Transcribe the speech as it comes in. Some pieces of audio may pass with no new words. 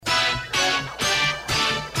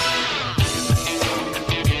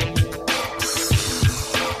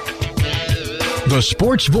The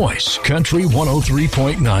Sports Voice, Country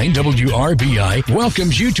 103.9 WRBI,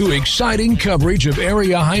 welcomes you to exciting coverage of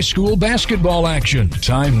area high school basketball action.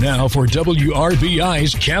 Time now for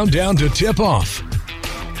WRBI's Countdown to Tip-Off.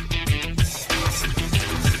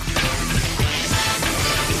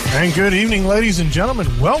 And good evening, ladies and gentlemen.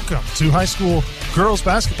 Welcome to high school girls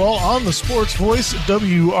basketball on the Sports Voice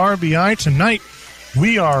WRBI. Tonight,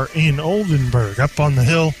 we are in Oldenburg, up on the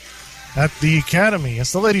hill at the Academy.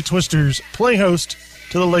 It's the Lady Twisters play host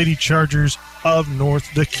to the Lady Chargers of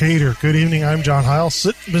North Decatur. Good evening. I'm John Heil.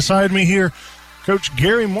 Sitting beside me here, Coach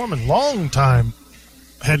Gary Mormon, longtime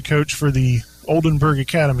head coach for the Oldenburg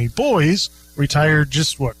Academy boys, retired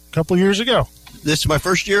just, a couple years ago. This is my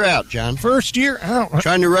first year out, John. First year out.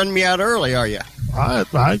 Trying to run me out early, are you? I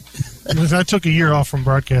took a year off from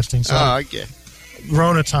broadcasting, so okay.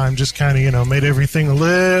 Rona time just kind of, made everything a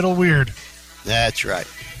little weird. That's right.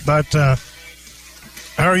 But how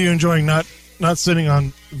are you enjoying not sitting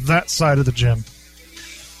on that side of the gym?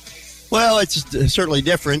 Well, it's certainly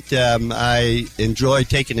different. I enjoy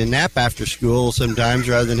taking a nap after school sometimes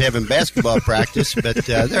rather than having basketball practice, but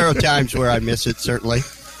there are times where I miss it, certainly.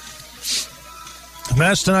 And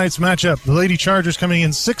that's tonight's matchup. The Lady Chargers coming in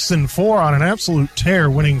 6-4 on an absolute tear,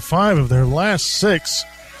 winning 5 of their last 6,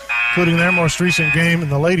 including their most recent game,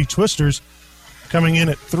 and the Lady Twisters coming in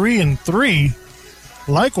at 3-3.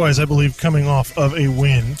 Likewise, I believe, coming off of a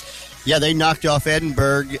win. Yeah, they knocked off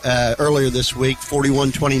Edinburgh earlier this week,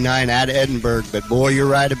 41-29 at Edinburgh. But, boy, you're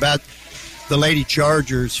right about the Lady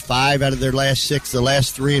Chargers. 5 out of their last 6, the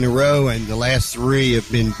last 3 in a row, and the last 3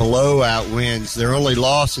 have been blowout wins. Their only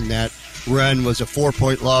loss in that run was a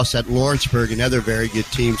 4-point loss at Lawrenceburg, another very good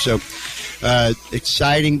team. So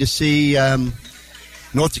exciting to see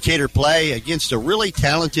North Decatur play against a really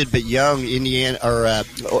talented but young Indiana or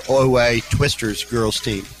OA Twisters girls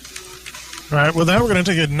team. All right, with that, we're going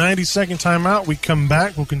to take a 90-second timeout. We come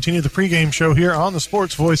back. We'll continue the pregame show here on the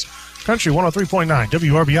Sports Voice, Country 103.9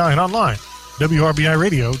 WRBI, and online,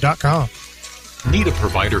 WRBIRadio.com. Need a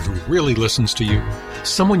provider who really listens to you?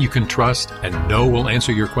 Someone you can trust and know will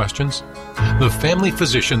answer your questions? The family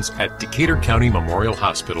physicians at Decatur County Memorial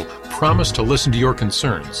Hospital promise to listen to your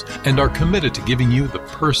concerns and are committed to giving you the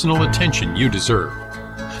personal attention you deserve.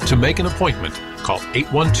 To make an appointment, call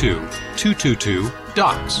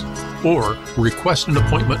 812-222-DOCS or request an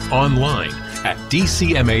appointment online at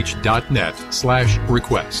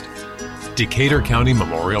dcmh.net/request. Decatur County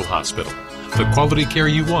Memorial Hospital. The quality care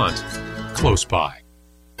you want, close by.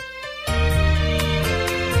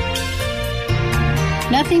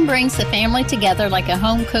 Nothing brings the family together like a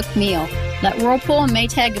home-cooked meal. Let Whirlpool and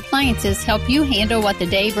Maytag Appliances help you handle what the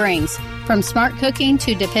day brings. From smart cooking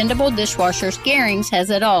to dependable dishwashers, Garings has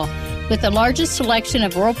it all. With the largest selection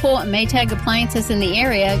of Whirlpool and Maytag appliances in the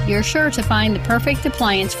area, you're sure to find the perfect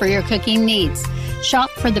appliance for your cooking needs. Shop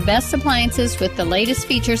for the best appliances with the latest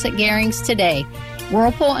features at Garings today.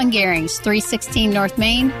 Whirlpool and Garings, 316 North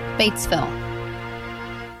Main, Batesville.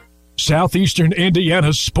 Southeastern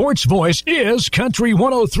Indiana's Sports Voice is Country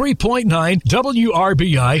 103.9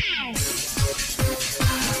 WRBI.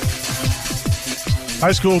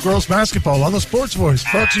 High school girls basketball on the Sports Voice,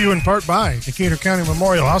 brought to you in part by Decatur County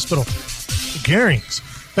Memorial Hospital, Garings,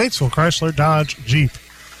 Batesville Chrysler Dodge Jeep.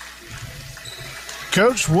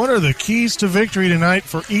 Coach, what are the keys to victory tonight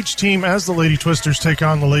for each team as the Lady Twisters take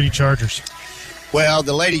on the Lady Chargers? Well,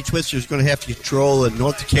 the Lady Twisters are going to have to control the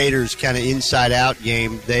North Decatur's kind of inside-out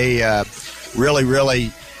game. They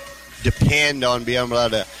really depend on being able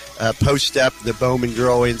to post up the Bowman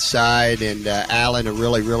girl inside, and Allen, a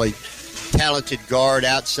really talented guard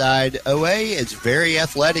outside. OA is very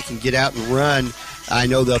athletic and get out and run. I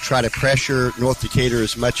know they'll try to pressure North Decatur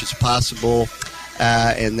as much as possible,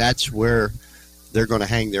 and that's where they're going to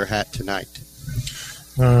hang their hat tonight.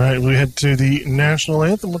 All right, we head to the national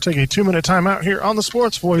anthem. We'll take a 2-minute timeout here on the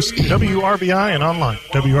Sports Voice, WRBI, and online,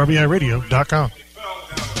 WRBIRadio.com.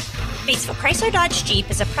 Batesville Chrysler Dodge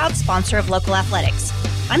Jeep is a proud sponsor of local athletics.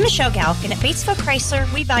 I'm Michelle Galk, and at Batesville Chrysler,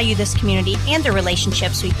 we value this community and the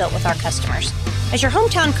relationships we've built with our customers. As your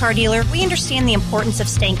hometown car dealer, we understand the importance of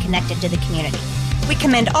staying connected to the community. We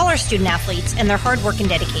commend all our student athletes and their hard work and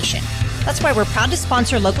dedication. That's why we're proud to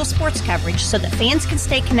sponsor local sports coverage so that fans can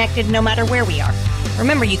stay connected no matter where we are.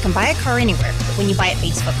 Remember, you can buy a car anywhere, but when you buy at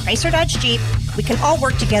Batesville Chrysler Dodge Jeep, we can all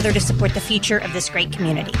work together to support the future of this great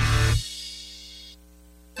community.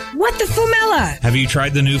 What the Fumella? Have you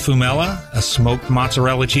tried the new Fumella? A smoked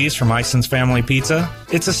mozzarella cheese from Ison's Family Pizza?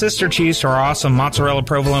 It's a sister cheese to our awesome mozzarella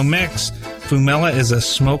provolone mix. Fumella is a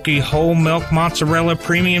smoky whole milk mozzarella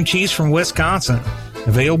premium cheese from Wisconsin.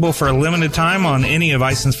 Available for a limited time on any of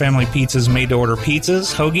Ison's Family Pizza's made-to-order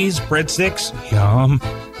pizzas, hoagies, breadsticks, yum,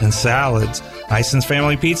 and salads. Ison's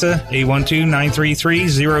Family Pizza,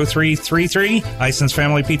 812-933-0333,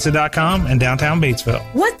 IsonsFamilyPizza.com, and downtown Batesville.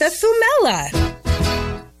 What the Fumella?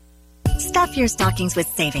 Stuff your stockings with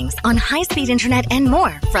savings on high-speed internet and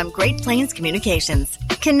more from Great Plains Communications.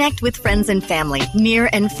 Connect with friends and family near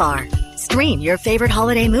and far. Stream your favorite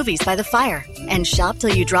holiday movies by the fire and shop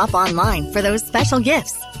till you drop online for those special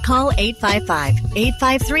gifts. Call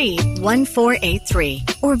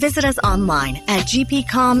 855-853-1483 or visit us online at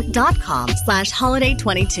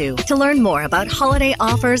gpcom.com/holiday22 to learn more about holiday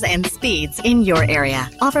offers and speeds in your area.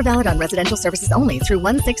 Offer valid on residential services only through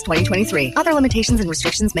 1/6/2023. Other limitations and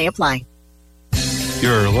restrictions may apply.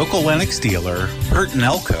 Your local Lennox dealer, Hurt &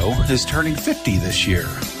 Elko, is turning 50 this year.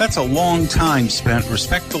 That's a long time spent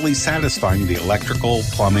respectfully satisfying the electrical,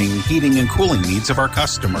 plumbing, heating, and cooling needs of our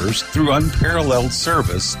customers through unparalleled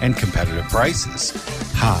service and competitive prices.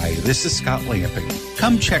 Hi, this is Scott Lamping.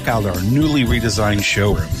 Come check out our newly redesigned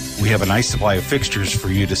showroom. We have a nice supply of fixtures for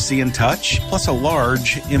you to see and touch, plus a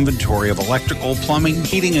large inventory of electrical, plumbing,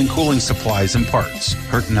 heating, and cooling supplies and parts.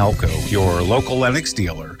 Hurt & Elko, your local Lennox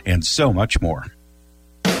dealer, and so much more.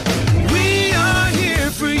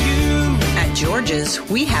 At George's,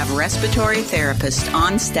 we have respiratory therapists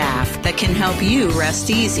on staff that can help you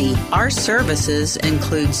rest easy. Our services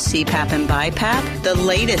include CPAP and BiPAP, the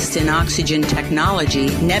latest in oxygen technology,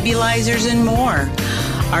 nebulizers, and more.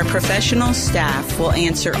 Our professional staff will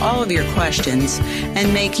answer all of your questions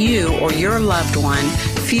and make you or your loved one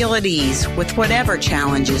feel at ease with whatever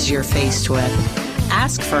challenges you're faced with.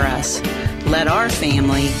 Ask for us. Let our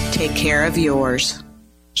family take care of yours.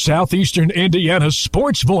 Southeastern Indiana's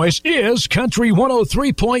sports voice is Country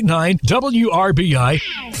 103.9 WRBI.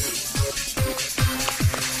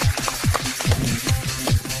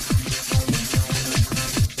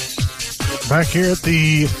 Back here at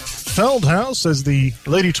the Feld House as the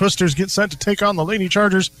Lady Twisters get set to take on the Lady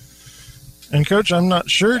Chargers. And, Coach, I'm not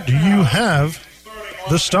sure, do you have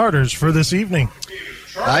the starters for this evening?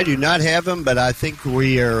 I do not have them, but I think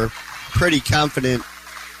we are pretty confident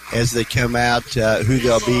as they come out who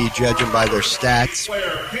they'll be, judging by their stats.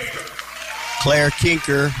 Claire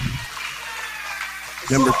Kinker,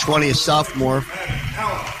 number 20, a sophomore.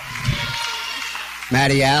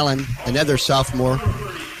 Maddie Allen, another sophomore.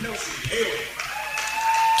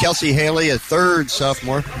 Kelsey Haley, a third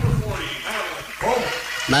sophomore.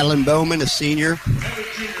 Madeline Bowman, a senior.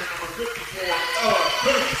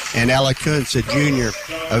 And Ella Kuntz, a junior.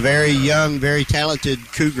 A very young, very talented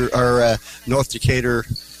Cougar or North Decatur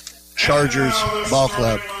Chargers ball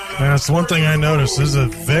club. Yeah, that's one thing I noticed. This is a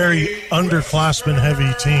very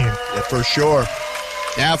underclassmen-heavy team. Yeah, for sure.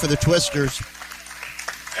 Now for the Twisters.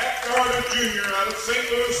 At guard, a junior out of St.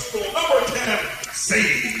 Louis School, number 10,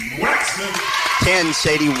 Sadie Waxman. 10,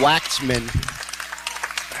 Sadie Waxman.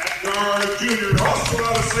 At guard, a junior, also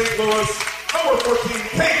out of St. Louis, number 14,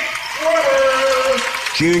 Kate Weber.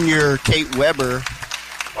 Junior Kate Weber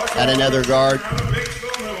at another guard.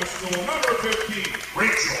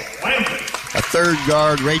 A third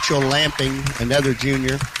guard, Rachel Lamping, another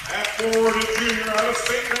junior. At forward, a junior out of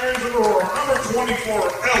St. Mary's Aurora, number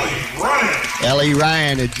 24, Ellie Ryan. Ellie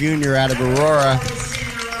Ryan, a junior out of Aurora.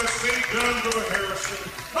 Senior out of St. John's of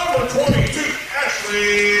Harrison, number 22,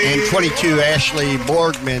 Ashley. And 22, Ashley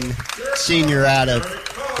Borgman, senior out of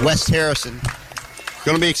West Harrison.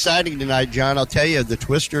 Going to be exciting tonight, John. I'll tell you, the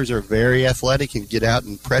Twisters are very athletic and get out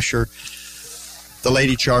and pressure the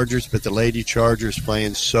Lady Chargers, but the Lady Chargers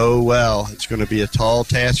playing so well. It's going to be a tall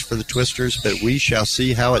task for the Twisters, but we shall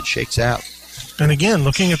see how it shakes out. And again,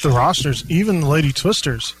 looking at the rosters, even the Lady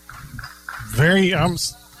Twisters, very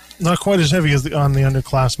not quite as heavy as on the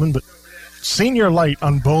underclassmen, but senior light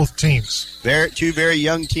on both teams. Two very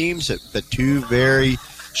young teams, but two very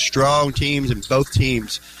strong teams, and both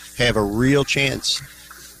teams have a real chance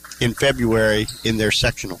in February in their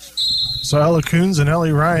sectionals. So Ella Coons and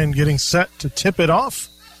Ellie Ryan getting set to tip it off.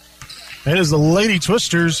 It is the Lady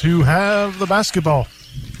Twisters who have the basketball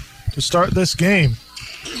to start this game.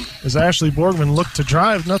 As Ashley Borgman looked to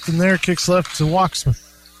drive, nothing there, kicks left to Waxman.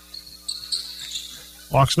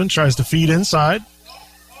 Waxman tries to feed inside.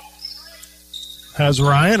 Has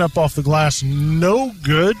Ryan up off the glass, no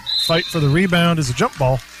good. Fight for the rebound is a jump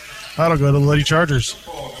ball. That'll go to the Lady Chargers.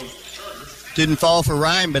 Didn't fall for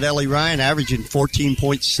Ryan, but Ellie Ryan averaging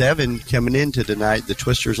 14.7 coming into tonight. The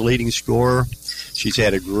Twisters' leading scorer. She's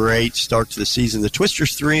had a great start to the season. The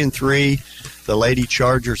Twisters 3-3. The Lady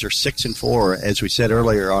Chargers are 6-4, as we said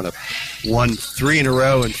earlier, on won 3 in a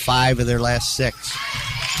row and 5 of their last 6.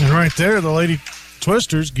 And right there, the Lady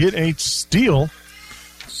Twisters get a steal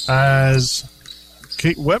as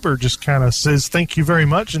Kate Weber just kind of says thank you very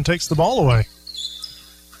much and takes the ball away.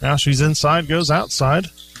 Now she's inside, goes outside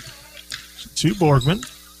to Borgman.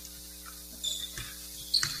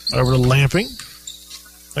 Over to Lamping.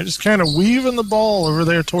 They're just kind of weaving the ball over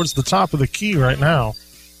there towards the top of the key right now.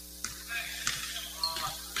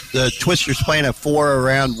 The Twisters playing a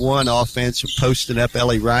 4-around-1 offense, posting up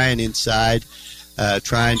Ellie Ryan inside,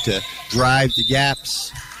 trying to drive the gaps.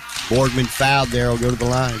 Borgman fouled there. Will go to the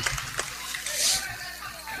line.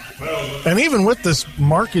 And even with this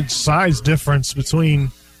marked size difference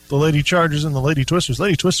between the Lady Chargers and the Lady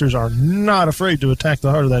Twisters are not afraid to attack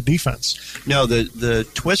the heart of that defense. No, the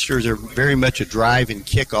Twisters are very much a drive and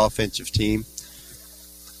kick offensive team.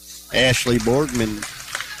 Ashley Borgman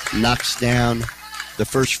knocks down the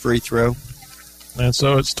first free throw. And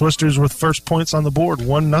so it's Twisters with first points on the board,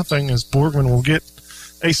 1-0, as Borgman will get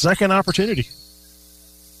a second opportunity.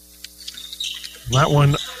 That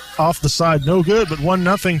one off the side, no good, but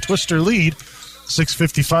 1-0 Twister lead.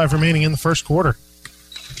 6:55 remaining in the first quarter.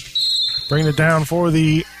 Bringing it down for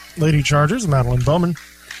the Lady Chargers, Madeline Bowman.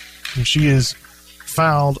 And she is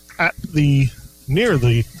fouled at near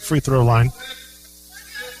the free throw line.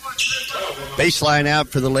 Baseline out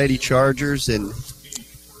for the Lady Chargers, and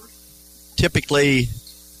typically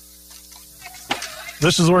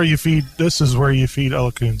this is where you feed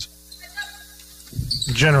Ella Coons.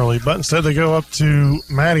 Generally, but instead they go up to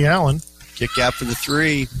Maddie Allen. Kick out for the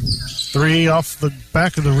three. Three off the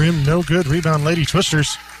back of the rim, no good. Rebound Lady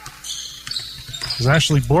Twisters. As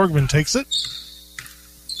Ashley Borgman takes it.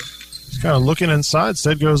 She's kind of looking inside.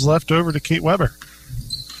 Instead goes left over to Kate Weber.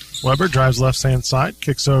 Weber drives left-hand side,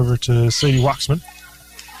 kicks over to Sadie Waxman.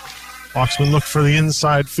 Waxman looked for the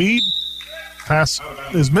inside feed. Pass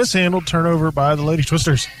is mishandled, turnover by the Lady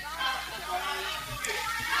Twisters.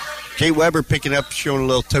 Kate Weber picking up, showing a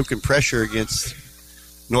little token pressure against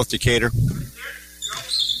North Decatur.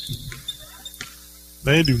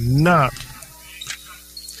 They do not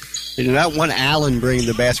want Allen bringing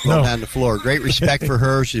the basketball down the floor. Great respect for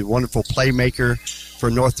her. She's a wonderful playmaker for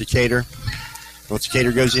North Decatur. North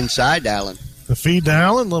Decatur goes inside to Allen. The feed to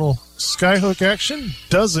Allen, little skyhook action,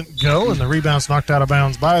 doesn't go, and the rebound's knocked out of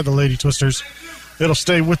bounds by the Lady Twisters. It'll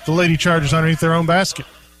stay with the Lady Chargers underneath their own basket.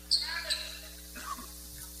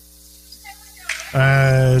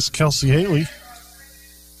 As Kelsey Haley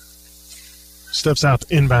steps out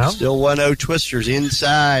to inbound. Still 1-0 Twisters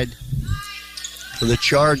inside for the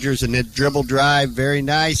Chargers, and that dribble drive, very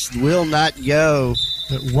nice, will not go.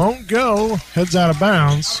 It won't go, heads out of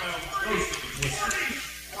bounds.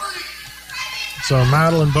 So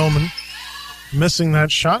Madeline Bowman missing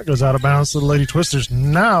that shot, goes out of bounds to the Lady Twisters.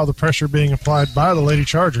 Now the pressure being applied by the Lady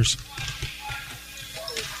Chargers.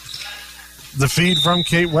 The feed from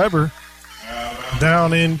Kate Weber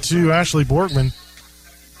down into Ashley Borgman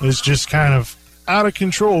is just kind of out of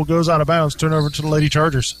control, goes out of bounds, turnover to the Lady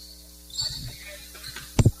Chargers.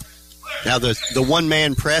 Now the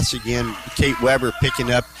one-man press again, Kate Weber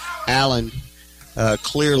picking up Allen,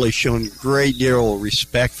 clearly showing great deal of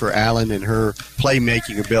respect for Allen and her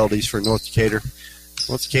playmaking abilities for North Decatur.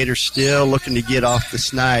 North Decatur still looking to get off the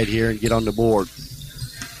snide here and get on the board.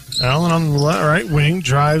 Allen on the right wing,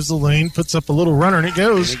 drives the lane, puts up a little runner, and it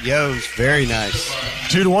goes. And it goes. Very nice.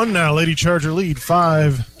 2-1 now. Lady Charger lead.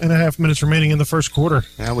 5.5 minutes remaining in the first quarter.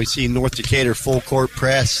 Now we see North Decatur full court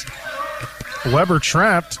press. Weber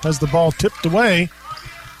trapped, has the ball tipped away,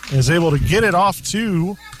 and is able to get it off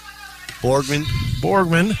to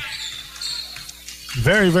Borgman.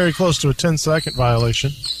 Very, very close to a 10-second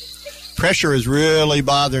violation. Pressure is really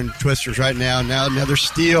bothering the Twisters right now. Now another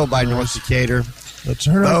steal by North Decatur. The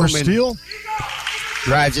turnover Bowman steal.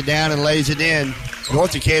 Drives it down and lays it in.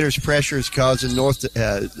 North Decatur's pressure is causing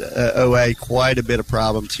OA quite a bit of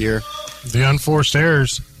problems here. The unforced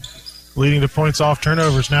errors leading to points off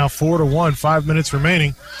turnovers. Now 4-1, 5 minutes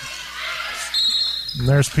remaining. And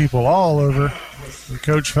there's people all over. And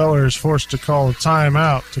Coach Feller is forced to call a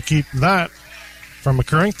timeout to keep that from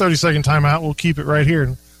occurring. 30-second timeout. We'll keep it right here.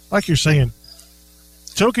 And like you're saying,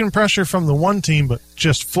 token pressure from the one team, but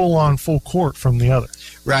just full-on, full court from the other.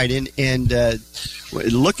 Right, and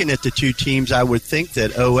looking at the two teams, I would think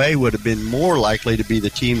that OA would have been more likely to be the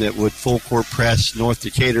team that would full-court press North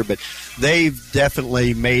Decatur, but they've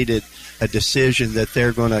definitely made it a decision that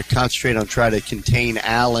they're going to concentrate on trying to contain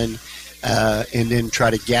Allen and then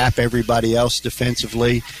try to gap everybody else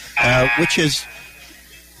defensively, which has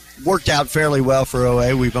worked out fairly well for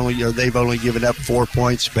OA. They've only given up 4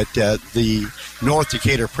 points, but the North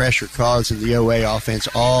Decatur pressure causing the OA offense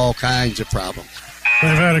all kinds of problems.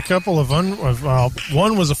 They've had a couple of one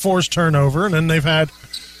was a forced turnover, and then they've had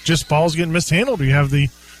just balls getting mishandled. You have the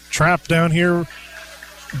trap down here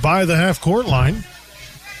by the half-court line.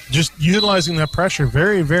 just utilizing that pressure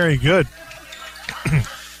very, very good.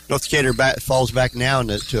 North Decatur falls back now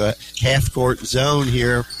into a half-court zone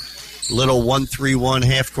here. Little 1-3-1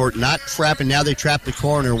 half-court. Not trapping. Now they trap the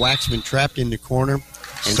corner. Waxman trapped in the corner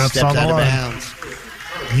and stepped out of bounds.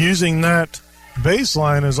 Using that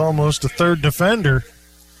baseline as almost a third defender.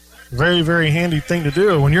 Very, very handy thing to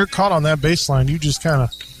do. When you're caught on that baseline, you just kind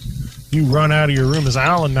of run out of your room as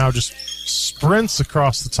Allen now just sprints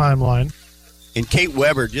across the timeline. And Kate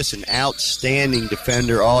Weber, just an outstanding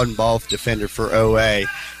defender, all-involved defender for OA,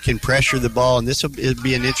 can pressure the ball, and this will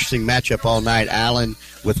be an interesting matchup all night. Allen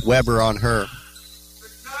with Weber on her.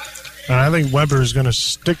 And I think Weber is going to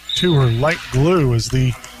stick to her like glue as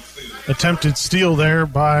the attempted steal there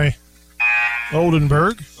by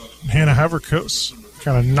Oldenburg. Hannah Haverkos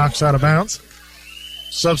kind of knocks out of bounds.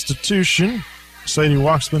 Substitution. Sadie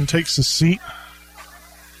Waxman takes a seat.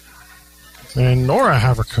 And Nora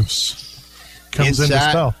Haverkos comes in to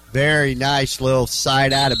spell. Very nice little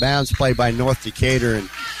side out of bounds play by North Decatur. And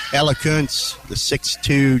Ella Kuntz, the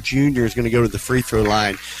 6'2 junior, is going to go to the free throw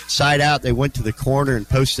line. Side out, they went to the corner and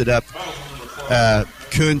posted up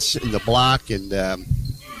Kuntz in the block. And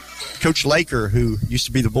Coach Laker, who used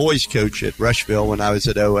to be the boys' coach at Rushville when I was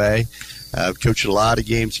at OA, coached a lot of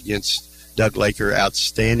games against Doug Laker.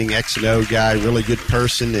 Outstanding X&O guy, really good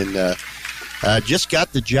person, and just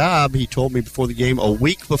got the job, he told me before the game, a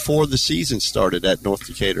week before the season started at North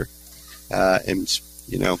Decatur. And,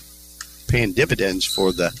 paying dividends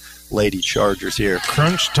for the Lady Chargers here.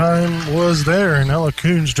 Crunch time was there, and Ella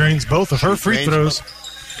Coons drains both of her free throws.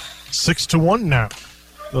 6-1 now.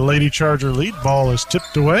 The Lady Charger lead. Ball is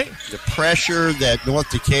tipped away. The pressure that North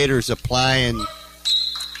Decatur is applying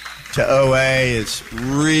to OA is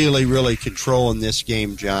really, really controlling this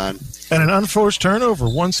game, John. And an unforced turnover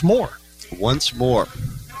once more.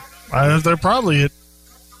 They're probably at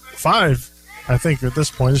 5, I think, at this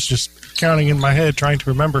point. It's just counting in my head, trying to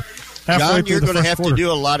remember. John, you're going to have to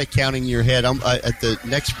do a lot of counting in your head. At the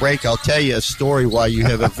next break, I'll tell you a story why you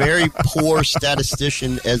have a very poor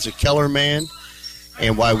statistician as a Keller man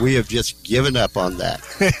and why we have just given up on that.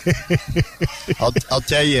 I'll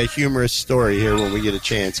tell you a humorous story here when we get a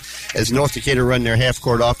chance. As North Decatur run their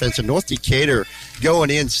half-court offense, and North Decatur going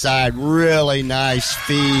inside, really nice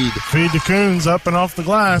feed. Feed to Coons up and off the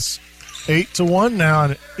glass. 8-1 now,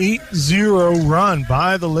 an 8-0 run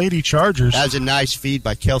by the Lady Chargers. That was a nice feed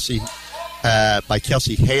by Kelsey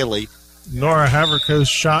Haley. Nora Haverkos'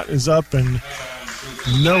 shot is up and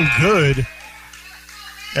no good.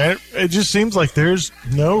 And it just seems like there's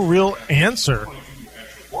no real answer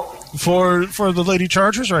for the Lady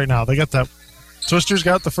Chargers right now. They got that. Twisters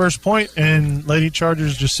got the first point, and Lady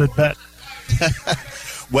Chargers just said bet.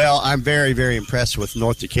 Well, I'm very, very impressed with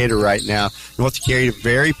North Decatur right now. North Decatur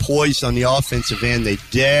very poised on the offensive end. They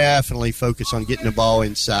definitely focus on getting the ball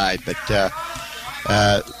inside, but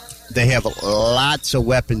they have lots of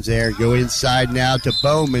weapons there. Go inside now to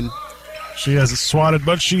Bowman. She hasn't swatted,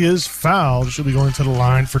 but she is fouled. She'll be going to the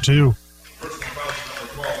line for 2.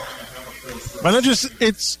 And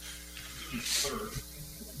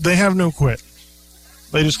they have no quit.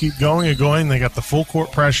 They just keep going and going. They got the full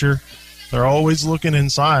court pressure. They're always looking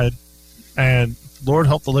inside. And Lord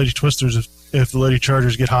help the Lady Twisters if the Lady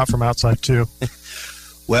Chargers get hot from outside too.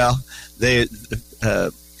 Well,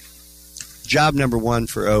 job number 1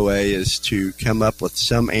 for OA is to come up with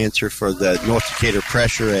some answer for the North Decatur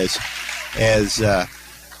pressure as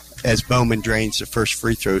Bowman drains the first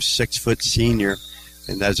free throw, 6-foot senior.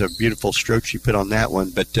 And that's a beautiful stroke she put on that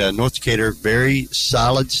one. But North Decatur, very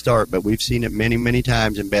solid start, but we've seen it many, many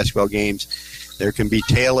times in basketball games. There can be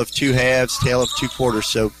tale of 2 halves, tale of 2 quarters,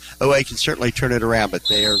 so OA can certainly turn it around, but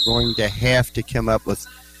they are going to have to come up with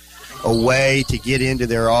a way to get into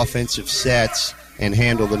their offensive sets and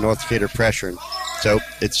handle the North Decatur pressure. So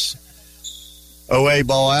it's OA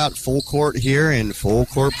ball out, full court here, and full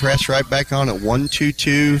court press right back on it.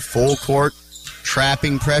 1-2-2, full court,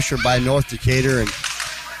 trapping pressure by North Decatur, and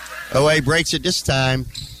OA breaks it this time.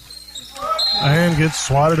 And gets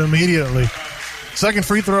swatted immediately. Second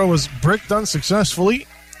free throw was bricked unsuccessfully.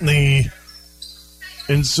 The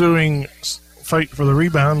ensuing fight for the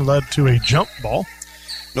rebound led to a jump ball.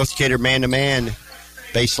 North Decatur man-to-man,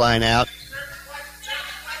 baseline out.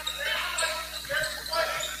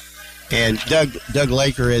 And Doug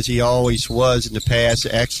Laker, as he always was in the past,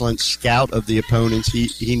 excellent scout of the opponents.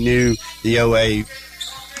 He knew the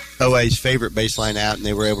OA's favorite baseline out, and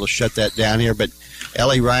they were able to shut that down here. But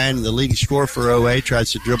Ellie Ryan, the leading scorer for OA,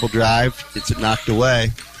 tries to dribble drive, gets it knocked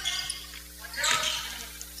away.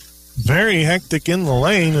 Very hectic in the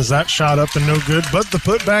lane as that shot up and no good, but the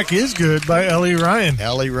putback is good by Ellie Ryan.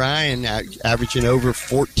 Ellie Ryan averaging over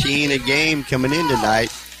 14 a game coming in tonight.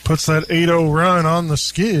 puts that 8-0 run on the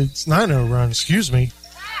skids. 9-0 run, excuse me.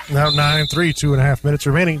 Now 9-3, 2.5 minutes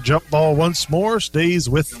remaining. Jump ball once more. Goes to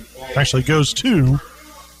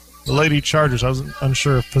the Lady Chargers. I was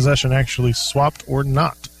unsure if possession actually swapped or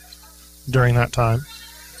not during that time.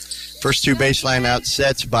 First two baseline out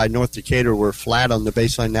sets by North Decatur were flat on the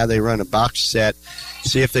baseline. Now they run a box set.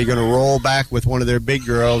 See if they're going to roll back with one of their big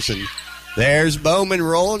girls. And there's Bowman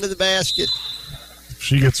rolling to the basket.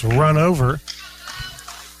 She gets run over.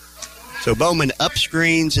 So Bowman up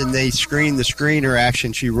screens, and they screen the screener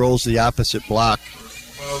action. She rolls the opposite block.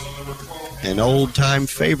 An old-time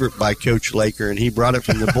favorite by Coach Laker, and he brought it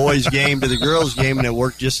from the boys' game to the girls' game, and it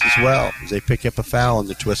worked just as well as they pick up a foul on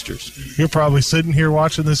the Twisters. You're probably sitting here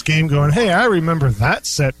watching this game going, hey, I remember that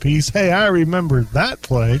set piece. Hey, I remember that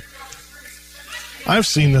play. I've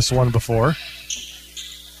seen this one before.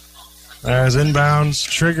 As inbounds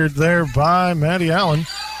triggered there by Maddie Allen.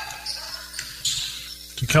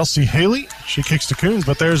 To Kelsey Haley. She kicks to Coons,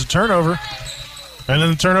 but there's a turnover. And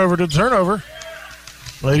then the turnover to the turnover.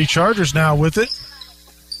 Lady Chargers now with it.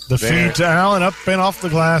 The feed to Allen, up and off the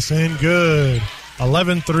glass, and good.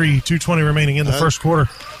 11-3, 2:20 remaining in the first quarter.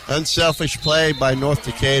 Unselfish play by North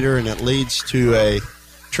Decatur, and it leads to a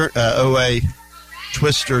OA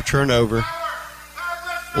Twister turnover.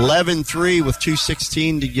 11-3 with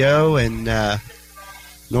 2:16 to go, and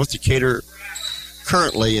North Decatur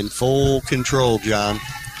currently in full control, John.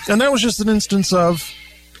 And that was just an instance of,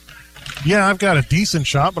 yeah, I've got a decent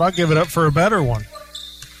shot, but I'll give it up for a better one.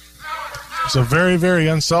 So very, very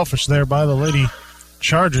unselfish there by the Lady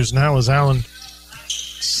Chargers now as Allen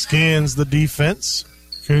scans the defense.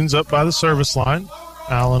 Coons up by the service line.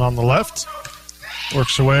 Allen on the left.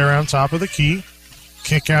 Works her way around top of the key.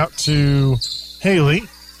 Kick out to Haley.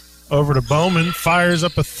 Over to Bowman. Fires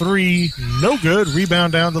up a three. No good.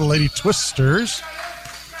 Rebound down to the Lady Twisters.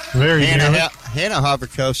 Very good. Hannah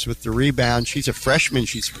Haverkos with the rebound. She's a freshman.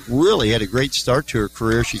 She's really had a great start to her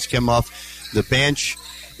career. She's come off the bench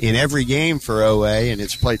in every game for OA, and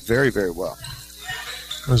it's played very, very well.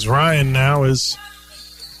 As Ryan now is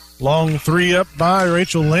long three up by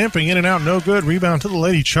Rachel Lamping. In and out, no good. Rebound to the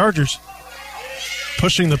Lady Chargers.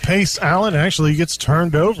 Pushing the pace, Allen actually gets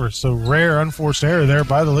turned over. So rare unforced error there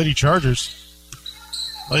by the Lady Chargers.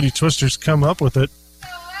 Lady Twisters come up with it.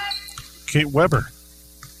 Kate Weber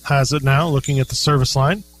has it now, looking at the service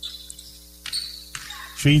line.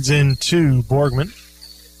 Feeds in to Borgman.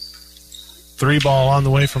 Three ball on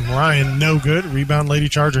the way from Ryan, no good. Rebound Lady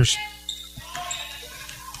Chargers.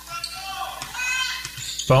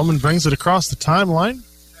 Bowman brings it across the timeline.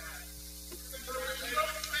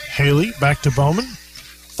 Haley back to Bowman.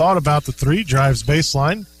 Thought about the three, drives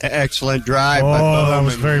baseline. Excellent drive by Bowman. That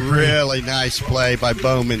was very pretty. Really nice play by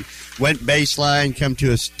Bowman. Went baseline, come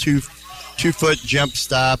to a two-foot jump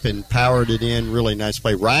stop and powered it in. Really nice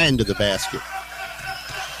play. Ryan to the basket.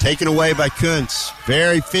 Taken away by Kuntz.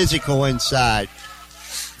 Very physical inside.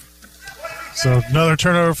 So another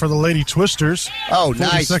turnover for the Lady Twisters. Oh,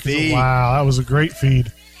 nice feed. Wow, that was a great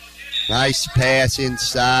feed. Nice pass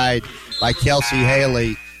inside by Kelsey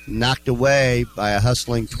Haley. Knocked away by a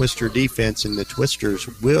hustling Twister defense, and the Twisters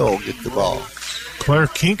will get the ball. Claire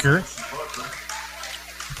Kinker,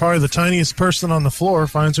 probably the tiniest person on the floor,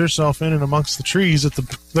 finds herself in and amongst the trees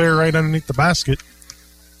there right underneath the basket.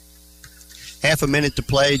 Half a minute to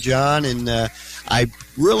play, John, and I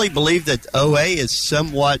really believe that OA has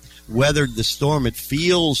somewhat weathered the storm. It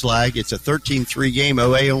feels like it's a 13-3 game.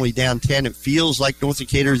 OA only down 10. It feels like North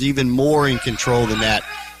Decatur is even more in control than that.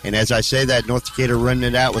 And as I say that, North Decatur running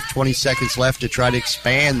it out with 20 seconds left to try to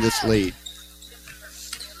expand this lead.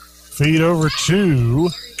 Feed over to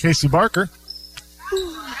Casey Barker.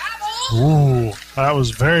 Ooh, that was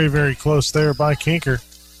very, very close there by Kinker.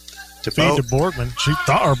 Feed to Borgman.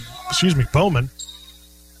 Bowman.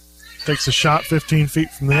 Takes a shot 15 feet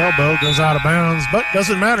from the elbow, goes out of bounds, but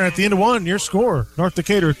doesn't matter. At the end of one, your score, North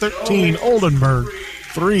Decatur 13, Oldenburg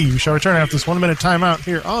 3. We shall return after this 1 minute timeout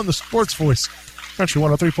here on the Sports Voice, Country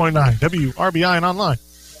 103.9, WRBI and online,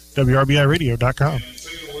 WRBIRadio.com.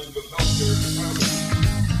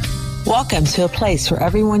 Welcome to a place where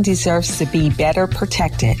everyone deserves to be better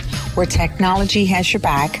protected, where technology has your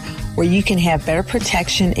back, where you can have better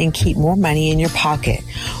protection and keep more money in your pocket,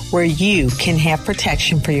 where you can have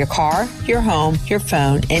protection for your car, your home, your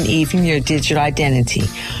phone, and even your digital identity.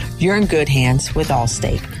 You're in good hands with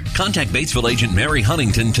Allstate. Contact Batesville agent Mary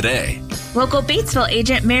Huntington today. Local Batesville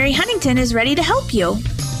agent Mary Huntington is ready to help you.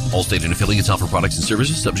 Allstate and affiliates offer products and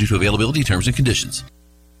services subject to availability, terms, and conditions.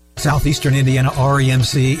 Southeastern Indiana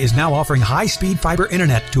REMC is now offering high-speed fiber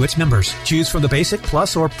internet to its members. Choose from the basic,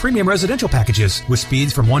 plus, or premium residential packages with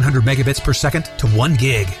speeds from 100 megabits per second to 1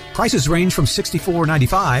 gig. Prices range from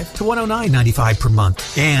 $64.95 to $109.95 per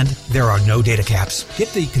month. And there are no data caps.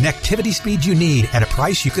 Get the connectivity speed you need at a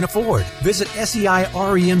price you can afford. Visit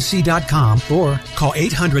SEIREMC.com or call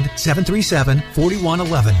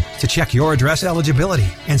 800-737-4111 to check your address eligibility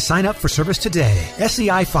and sign up for service today.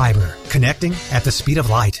 SEI Fiber, connecting at the speed of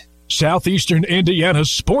light. Southeastern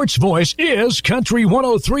Indiana's sports voice is Country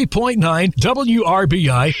 103.9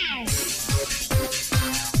 WRBI.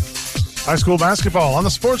 High school basketball on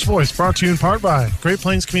the Sports Voice, brought to you in part by Great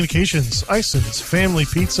Plains Communications, Ison's Family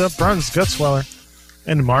Pizza, Bruns Gutzweiler,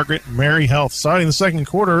 and Margaret Mary Health. Starting the second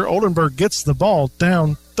quarter, Oldenburg gets the ball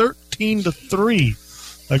down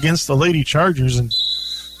 13-3 against the Lady Chargers, and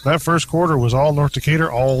that first quarter was all North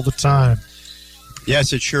Decatur all the time.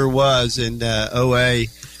 Yes, it sure was, and OA,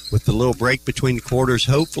 with the little break between quarters,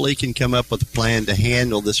 hopefully can come up with a plan to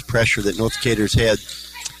handle this pressure that North Decatur's had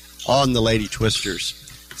on the Lady Twisters.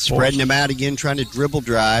 Spreading them out again, trying to dribble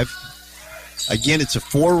drive. Again, it's a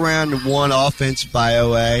 4-round-1 offense by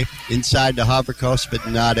OA inside the Haberkos, but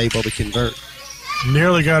not able to convert.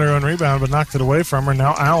 Nearly got her own rebound, but knocked it away from her.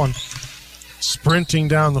 Now Allen sprinting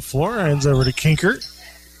down the floor, hands over to Kinkert.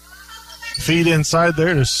 Feed inside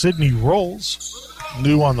there to Sydney Rolls.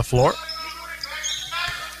 New on the floor.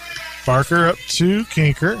 Barker up to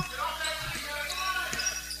Kinkert.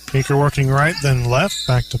 Kinkert working right, then left.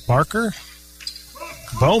 Back to Barker.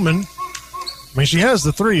 Bowman. I mean, she has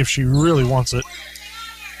the three if she really wants it.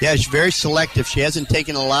 Yeah, she's very selective. She hasn't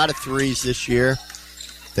taken a lot of threes this year.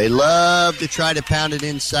 They love to try to pound it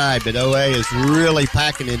inside, but OA is really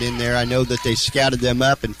packing it in there. I know that they scouted them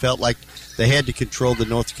up and felt like they had to control the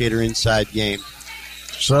North Decatur inside game.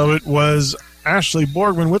 So it was Ashley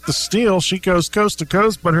Borgman with the steal. She goes coast to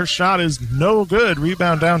coast, but her shot is no good.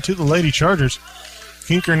 Rebound down to the Lady Chargers.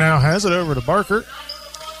 Kinker now has it over to Barker.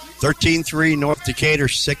 13-3 North Decatur,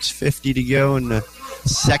 6:50 to go in the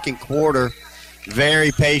second quarter.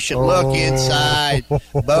 Very patient look inside.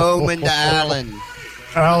 Bowman to Allen.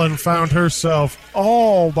 Allen found herself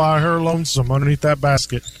all by her lonesome underneath that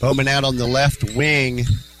basket. Bowman out on the left wing,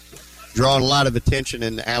 drawing a lot of attention,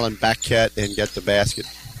 and Allen back cut and got the basket.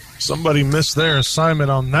 Somebody missed their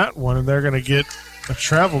assignment on that one, and they're going to get a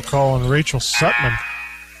travel call on Rachel Sutman,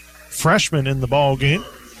 freshman in the ball game.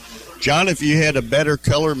 John, if you had a better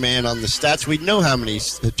color man on the stats, we'd know how many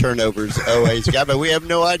turnovers OA's got, but we have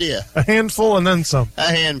no idea. A handful and then some.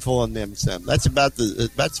 A handful and then some. That's about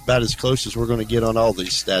as close as we're going to get on all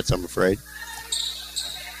these stats, I'm afraid.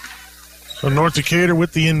 So North Decatur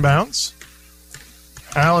with the inbounds.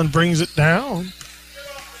 Allen brings it down.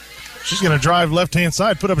 She's going to drive left-hand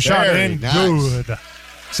side, put up a shot, and nice. Good.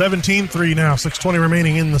 17-3 now, 6:20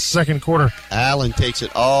 remaining in the second quarter. Allen takes it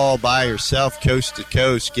all by herself, coast to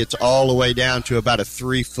coast, gets all the way down to about a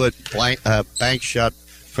 3-foot bank shot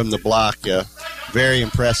from the block. Very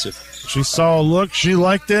impressive. She saw a look, she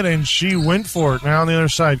liked it, and she went for it. Now on the other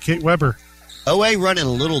side, Kate Weber. OA running a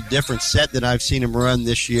little different set than I've seen them run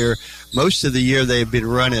this year. Most of the year they've been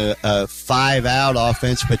running a 5-out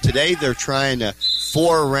offense, but today they're trying a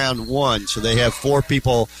 4-around-1. So they have 4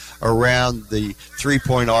 people around the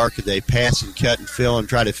three-point arc. They pass and cut and fill and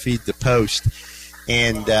try to feed the post.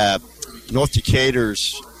 And North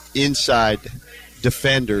Decatur's inside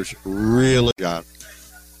defenders really got.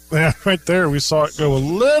 Yeah, right there we saw it go a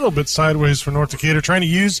little bit sideways for North Decatur, trying to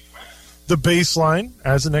use the baseline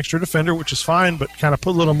as an extra defender, which is fine, but kind of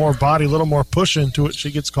put a little more body, a little more push into it. She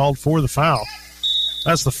gets called for the foul.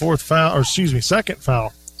 That's the second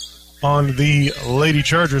foul on the Lady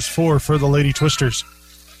Chargers, 4 for the Lady Twisters.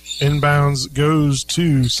 Inbounds goes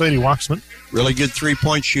to Sadie Waxman. Really good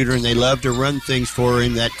three-point shooter, and they love to run things for her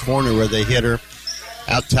in that corner where they hit her.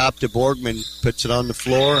 Out top to Borgman, puts it on the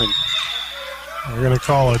floor, and we're going to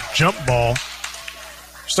call a jump ball.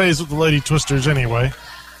 Stays with the Lady Twisters anyway.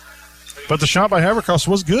 But the shot by Haberkos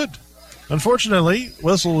was good. Unfortunately,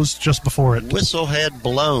 whistle was just before it. Whistle had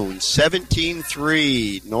blown.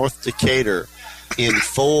 17-3, North Decatur in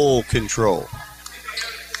full control.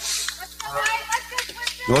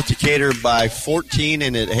 North Decatur by 14,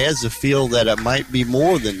 and it has a feel that it might be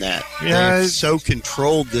more than that. Yeah, they've so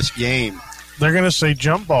controlled this game. They're going to say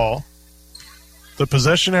jump ball. The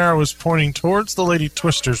possession arrow is pointing towards the Lady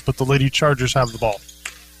Twisters, but the Lady Chargers have the ball.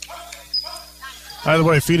 By the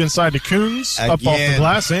way, feed inside to Coons. Again. Up off the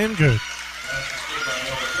glass and good.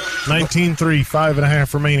 19-3,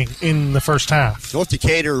 5.5 remaining in the first half. North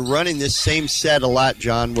Decatur running this same set a lot,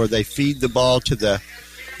 John, where they feed the ball to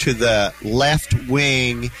the left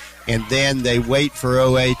wing, and then they wait for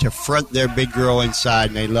OA to front their big girl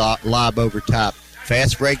inside, and they lob over top.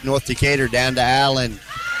 Fast break, North Decatur down to Allen.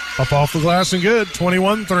 Up off the glass and good.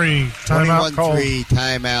 21-3. Timeout called. 21-3,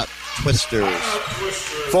 timeout, Twisters.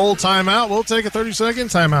 Full timeout. We'll take a 30-second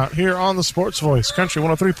timeout here on the Sports Voice, Country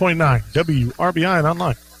 103.9, WRBI, and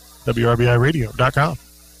online, WRBIRadio.com.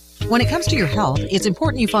 When it comes to your health, it's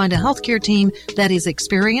important you find a healthcare team that is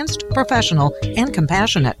experienced, professional, and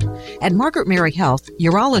compassionate. At Margaret Mary Health,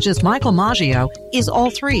 urologist Michael Maggio is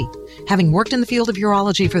all three. Having worked in the field of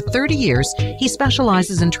urology for 30 years, he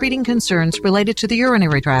specializes in treating concerns related to the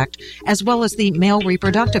urinary tract as well as the male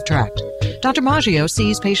reproductive tract. Dr. Maggio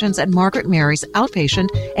sees patients at Margaret Mary's Outpatient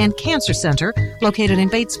and Cancer Center located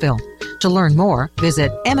in Batesville. To learn more,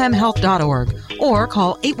 visit mmhealth.org or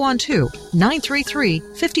call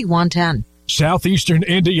 812-933-5110. Southeastern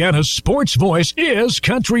Indiana's Sports Voice is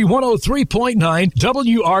Country 103.9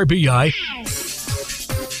 WRBI.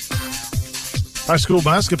 High school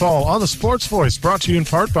basketball on the Sports Voice, brought to you in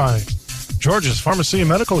part by George's Pharmacy and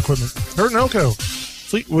Medical Equipment, Hurt & Elko,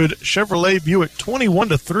 Fleetwood Chevrolet Buick,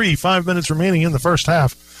 21-3, 5 minutes remaining in the first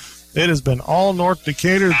half. It has been all North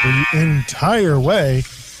Decatur the entire way.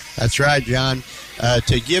 That's right, John.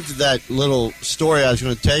 To give that little story I was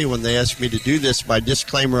going to tell you when they asked me to do this, my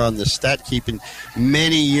disclaimer on the stat keeping,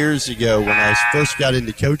 many years ago when I first got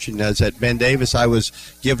into coaching, I was at Ben Davis, I was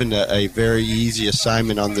given a very easy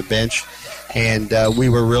assignment on the bench, and we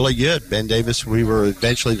were really good. Ben Davis, we were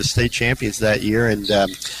eventually the state champions that year, and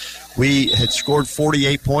we had scored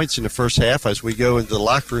 48 points in the first half. As we go into the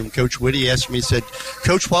locker room, Coach Whitty asked me, he said,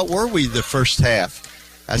 Coach, what were we the first half?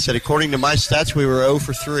 I said, according to my stats, we were 0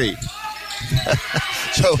 for 3.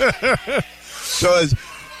 So as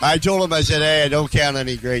I told him, I said, hey, I don't count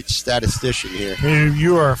any great statistician here.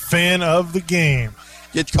 You are a fan of the game.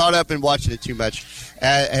 Get caught up in watching it too much.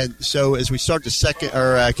 And so as we start the second,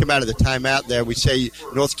 or come out of the timeout there, we say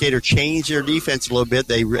North Decatur changed their defense a little bit.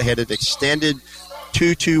 They had an extended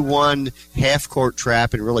 2-2-1 half-court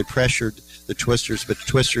trap and really pressured the Twisters, but the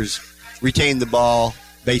Twisters retained the ball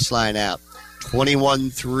baseline out.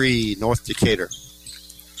 21-3, North Decatur.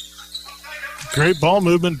 Great ball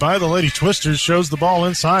movement by the Lady Twisters. Shows the ball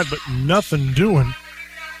inside, but nothing doing.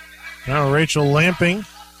 Now Rachel Lamping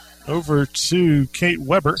over to Kate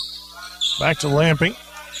Weber. Back to Lamping.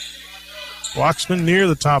 Waxman near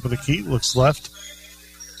the top of the key. Looks left.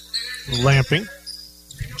 Lamping.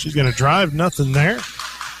 She's going to drive. Nothing there.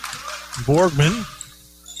 Borgman.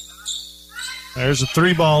 There's a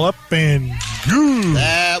 3-ball up and good.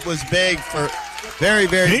 That was big for, very,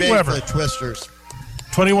 very Kate big Weber. for the Twisters.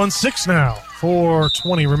 21-6 now.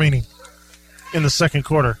 4:20 remaining in the second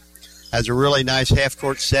quarter. Has a really nice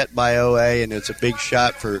half-court set by OA, and it's a big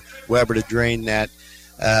shot for Weber to drain that.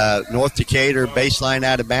 North Decatur baseline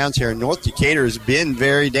out of bounds here. North Decatur has been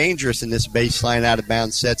very dangerous in this baseline out of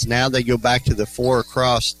bounds sets. Now they go back to the 4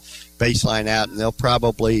 across baseline out, and they'll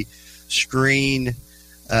probably screen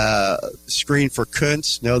for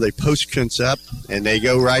Kuntz. No, they post Kuntz up, and they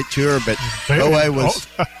go right to her, but OA was...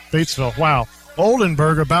 Batesville, wow.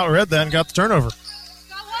 Oldenburg about read that and got the turnover.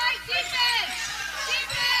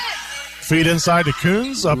 Feed inside to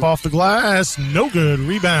Coons, up off the glass, no good.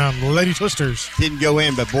 Rebound, Lady Twisters. Didn't go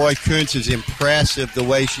in, but boy, Kuntz is impressive the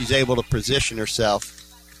way she's able to position herself.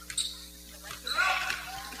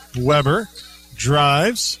 Weber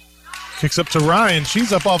drives, kicks up to Ryan.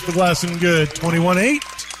 She's up off the glass and good. 21-8.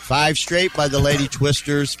 5 straight by the Lady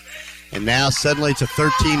Twisters, and now suddenly it's a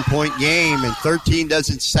 13-point game, and 13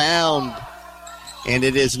 doesn't sound, and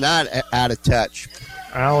it is not out of touch.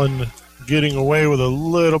 Allen getting away with a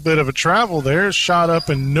little bit of a travel there. Shot up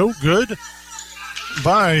and no good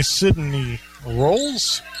by Sydney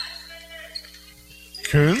Rolls.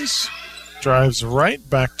 Coons drives right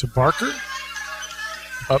back to Barker.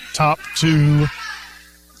 Up top to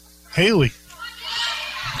Haley.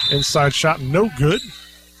 Inside shot, no good.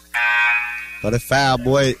 But a foul.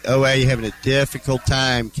 Boy, OA having a difficult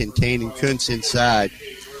time containing Kuntz inside.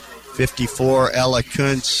 54, Ella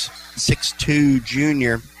Kuntz, 6'2",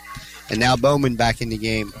 junior. And now Bowman back in the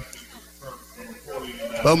game.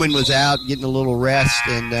 Bowman was out getting a little rest,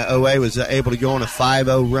 and OA was able to go on a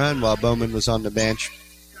 5-0 run while Bowman was on the bench.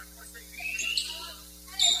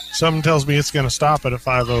 Something tells me it's going to stop at a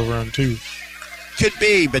 5-0 run, too. Could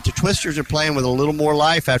be, but the Twisters are playing with a little more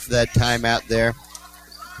life after that time out there.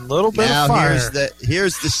 A little bit now of fire.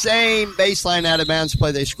 Here's the same baseline out-of-bounds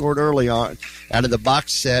play they scored early on out of the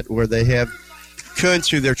box set where they have Kuntz,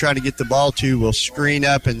 who they're trying to get the ball to, will screen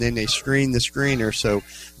up, and then they screen the screener. So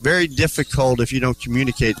very difficult if you don't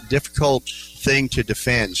communicate. Difficult thing to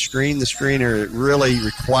defend. Screen the screener. It really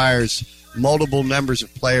requires multiple numbers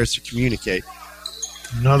of players to communicate.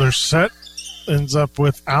 Another set ends up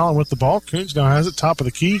with Allen with the ball. Coons now has it, top of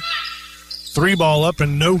the key. 3-ball up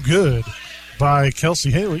and no good by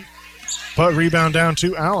Kelsey Haley. But rebound down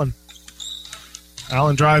to Allen.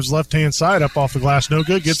 Allen drives left-hand side up off the glass. No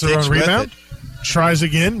good. Gets her own rebound. Tries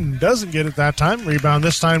again and doesn't get it that time. Rebound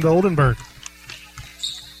this time to Oldenburg.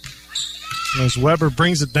 As Weber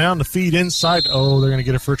brings it down to feed inside. Oh, they're going to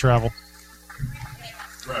get it for travel.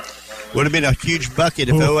 Would have been a huge bucket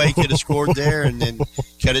if OA could have scored there and then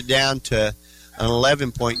cut it down to an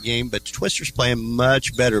 11-point game. But Twisters playing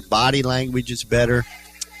much better. Body language is better.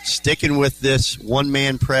 Sticking with this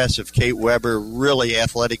one-man press of Kate Weber. Really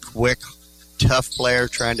athletic, quick, tough player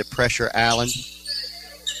trying to pressure Allen.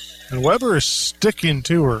 And Weber is sticking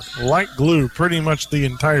to her like glue pretty much the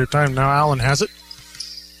entire time. Now Allen has it.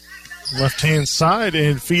 Left-hand side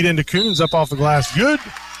and feed into Coons up off the glass. Good.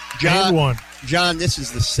 And one. John, this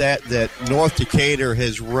is the set that North Decatur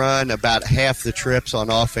has run about half the trips on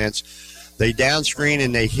offense. They down screen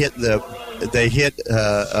and they hit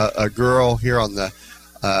a girl here on the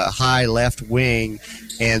high left wing,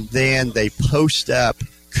 and then they post up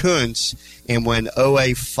Kuntz, and when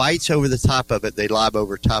OA fights over the top of it, they lob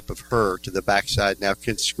over top of her to the backside. Now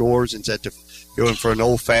Kuntz scores and set to going for an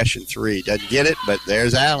old-fashioned three. Doesn't get it, but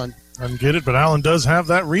there's Allen. Doesn't get it, but Allen does have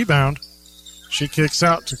that rebound. She kicks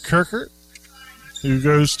out to Kirkert, who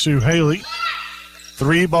goes to Haley.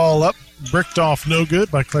 3-ball up, bricked off, no good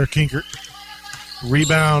by Claire Kinkert.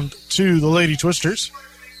 Rebound to the Lady Twisters.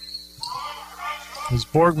 As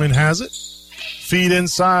Borgman has it. Feed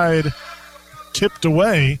inside, tipped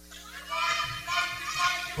away.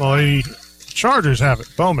 Well, the Chargers have it.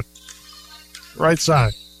 Bowman, right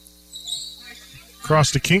side.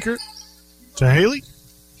 Cross to Kinkert, to Haley.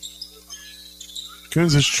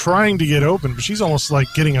 Coons is trying to get open, but she's almost like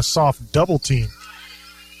getting a soft double team.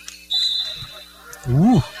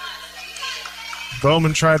 Ooh.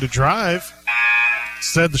 Bowman tried to drive.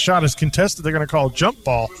 Said the shot is contested. They're going to call jump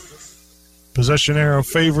ball. Possession arrow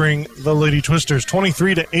favoring the Lady Twisters.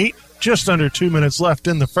 23-8. Just under 2 minutes left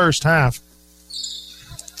in the first half.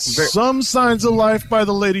 Some signs of life by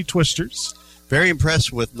the Lady Twisters. Very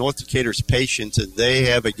impressed with North Decatur's patience, and they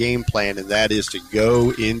have a game plan, and that is to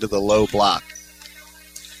go into the low block.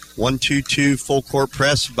 1-2-2 full court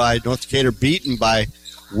press by North Decatur, beaten by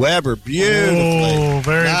Weber. Beautifully. Oh,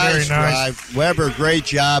 very nice. Drive. Weber, great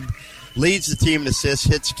job. Leads the team in assists,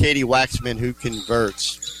 hits Katie Waxman, who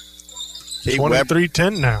converts.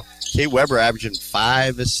 23-10 now. Kate Weber averaging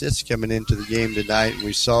 5 assists coming into the game tonight, and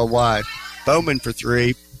we saw why. Bowman for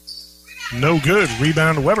 3. No good.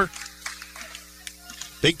 Rebound to Weber.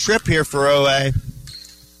 Big trip here for OA.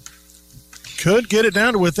 Could get it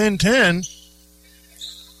down to within 10.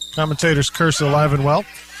 Commentators curse alive and well.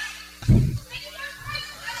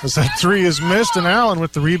 As that 3 is missed, and Allen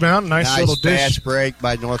with the rebound. Nice little dish. Fast break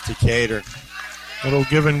by North Decatur. Little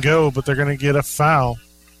give and go, but they're going to get a foul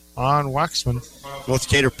on Waxman. North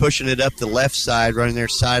Decatur pushing it up the left side, running their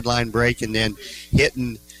sideline break, and then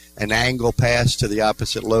hitting an angle pass to the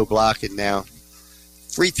opposite low block. And now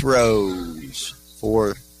free throws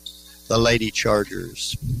for the Lady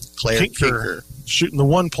Chargers. Claire Kinker shooting the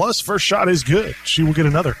 1+. First shot is good. She will get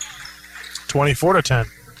another. 24-10.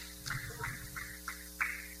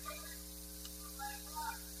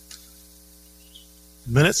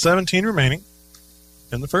 Minute 17 remaining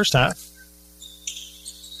in the first half.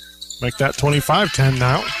 Make that 25-10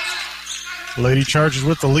 now. Lady Chargers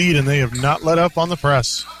with the lead, and they have not let up on the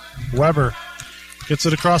press. Weber gets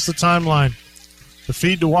it across the timeline. The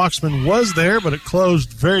feed to Waxman was there, but it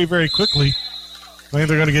closed very, very quickly. I think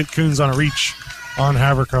they're going to get Coons on a reach on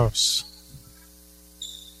Haverkos.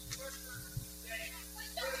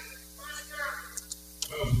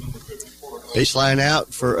 Baseline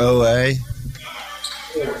out for OA.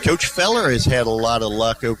 Coach Feller has had a lot of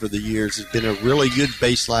luck over the years. It's been a really good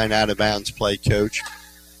baseline out-of-bounds play, Coach.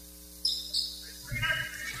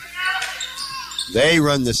 They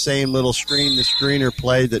run the same little screen-to-screener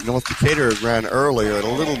play that North Decatur had run earlier, a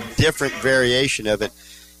little different variation of it,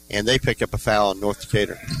 and they pick up a foul on North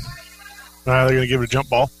Decatur. They're going to give it a jump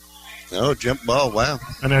ball. Oh, jump ball, wow.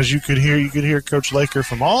 And as you could hear Coach Laker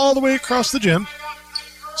from all the way across the gym.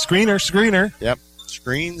 Screener. Yep,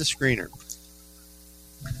 screen the screener.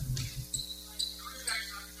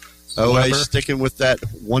 OA Weber sticking with that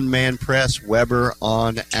one-man press. Weber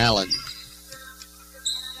on Allen.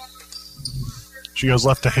 She goes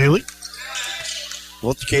left to Haley.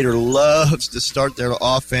 North Decatur loves to start their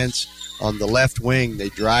offense on the left wing. They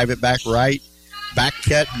drive it back right. Back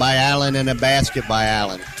cut by Allen and a basket by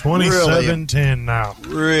Allen. 27-10 now.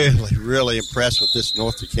 Really, really impressed with this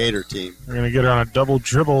North Decatur team. They're going to get her on a double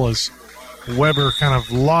dribble as Weber kind of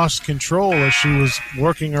lost control as she was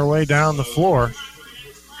working her way down the floor.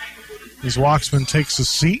 As Waxman takes a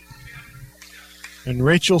seat. And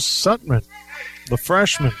Rachel Sutman, the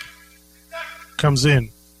freshman, comes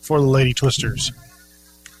in for the Lady Twisters.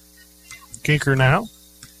 Kinker now.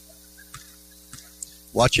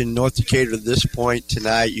 Watching North Decatur at this point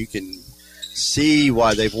tonight, you can see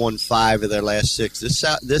why they've won 5 of their last 6.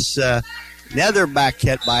 Now they're back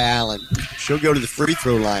hit by Allen. She'll go to the free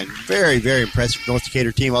throw line. Very, very impressive North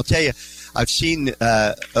Decatur team. I'll tell you, I've seen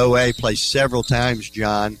OA play several times,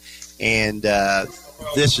 John, and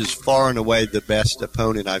this is far and away the best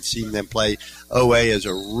opponent I've seen them play. OA is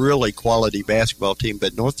a really quality basketball team,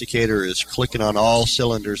 but North Decatur is clicking on all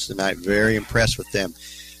cylinders tonight. Very impressed with them.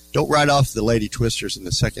 Don't write off the Lady Twisters in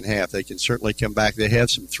the second half. They can certainly come back. They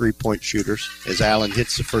have some three-point shooters as Allen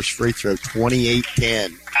hits the first free throw, 28-10.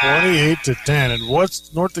 28-10. And what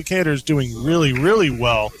North Decatur is doing really, really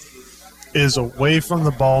well is away from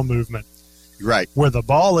the ball movement. Right. Where the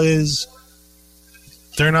ball is,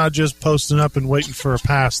 they're not just posting up and waiting for a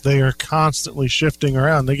pass. They are constantly shifting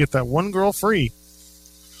around. They get that one girl free,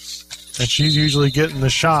 and she's usually getting the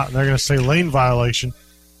shot, and they're going to say lane violation.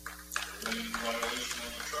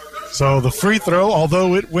 So the free throw,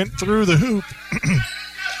 although it went through the hoop,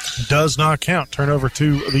 does not count. Turnover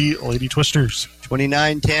to the Lady Twisters.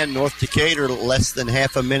 29-10, North Decatur, less than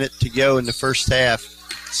half a minute to go in the first half.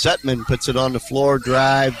 Sutman puts it on the floor,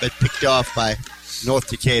 drive, but picked off by North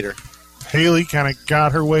Decatur. Haley kind of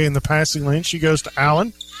got her way in the passing lane. She goes to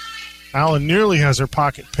Allen. Allen nearly has her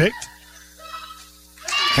pocket picked.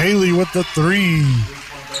 Haley with the 3.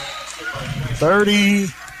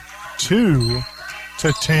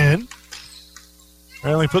 32-10.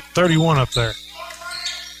 I only put 31 up there.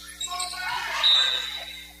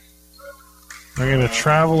 They're going to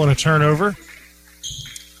travel and a turnover.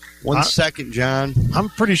 1 second, John. I'm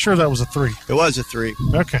pretty sure that was a 3. It was a 3.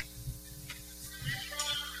 Okay.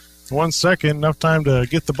 1 second, enough time to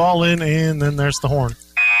get the ball in, and then there's the horn.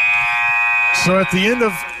 So at the end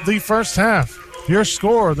of the first half, your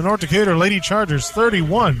score, the North Decatur Lady Chargers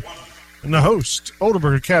 31, and the host,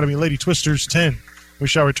 Oldenburg Academy Lady Twisters 10. We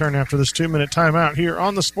shall return after this 2-minute timeout here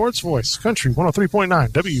on the Sports Voice, Country 103.9,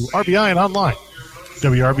 WRBI, and online,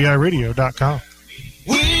 WRBIRadio.com.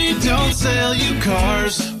 We don't sell you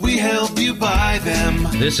cars, we help you buy them.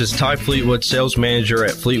 This is Ty Fleetwood, sales manager at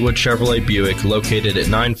Fleetwood Chevrolet Buick, located at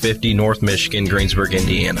 950 North Michigan, Greensburg,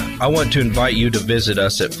 Indiana. I want to invite you to visit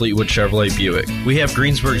us at Fleetwood Chevrolet Buick. We have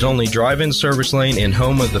Greensburg's only drive-in service lane and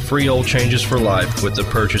home of the free oil changes for life with the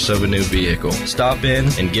purchase of a new vehicle. Stop in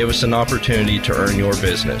and give us an opportunity to earn your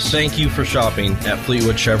business. Thank you for shopping at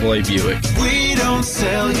Fleetwood Chevrolet Buick. We don't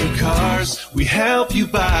sell you cars, we help you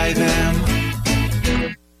buy them.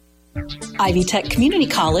 Ivy Tech Community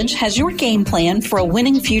College has your game plan for a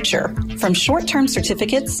winning future. From short-term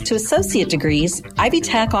certificates to associate degrees, Ivy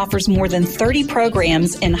Tech offers more than 30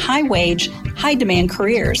 programs in high-wage, high-demand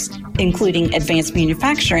careers, including advanced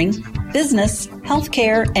manufacturing, business,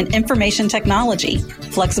 healthcare, and information technology.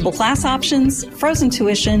 Flexible class options, frozen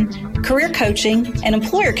tuition, career coaching, and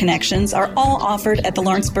employer connections are all offered at the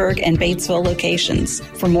Lawrenceburg and Batesville locations.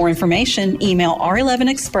 For more information, email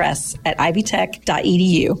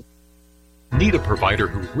r11express@ivytech.edu. Need a provider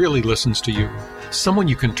who really listens to you? Someone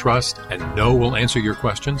you can trust and know will answer your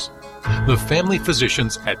questions? The family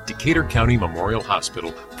physicians at Decatur County Memorial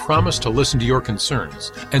Hospital promise to listen to your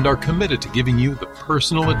concerns and are committed to giving you the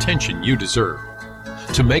personal attention you deserve.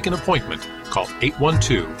 To make an appointment, call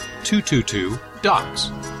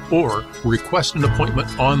 812-222-DOCS or request an appointment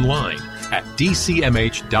online at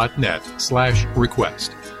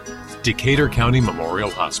dcmh.net/request. Decatur County Memorial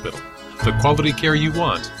Hospital. The quality care you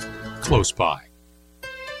want, close by.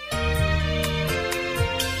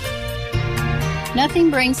 Nothing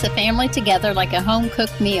brings the family together like a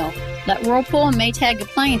home-cooked meal. Let Whirlpool and Maytag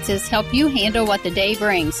Appliances help you handle what the day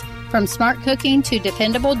brings. From smart cooking to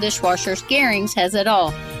dependable dishwashers, Garings has it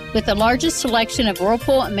all. With the largest selection of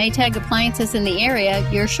Whirlpool and Maytag appliances in the area,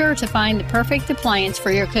 you're sure to find the perfect appliance for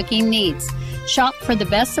your cooking needs. Shop for the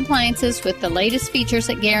best appliances with the latest features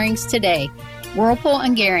at Garings today. Whirlpool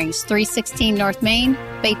and Garings, 316 North Main,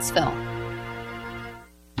 Batesville.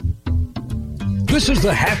 This is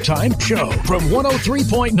the Halftime Show from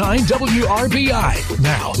 103.9 WRBI.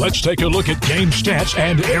 Now, let's take a look at game stats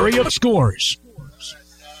and area scores.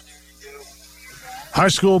 High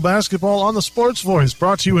school basketball on the Sports Voice,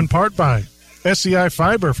 brought to you in part by SEI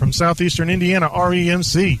Fiber from Southeastern Indiana,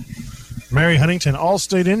 REMC, Mary Huntington,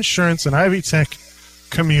 Allstate Insurance, and Ivy Tech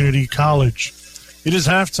Community College. It is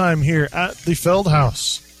halftime here at the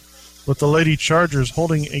Feldhouse with the Lady Chargers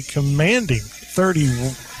holding a commanding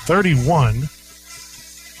 31.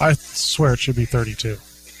 I swear it should be 32.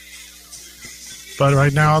 But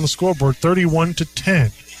right now on the scoreboard,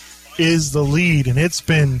 31-10 is the lead, and it's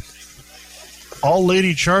been all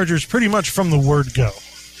Lady Chargers pretty much from the word go.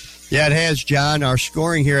 Yeah, it has, John. Our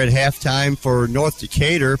scoring here at halftime for North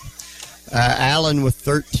Decatur, Allen with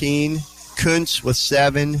 13, Kuntz with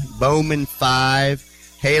 7, Bowman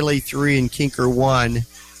 5, Haley 3, and Kinker 1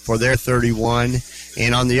 for their 31.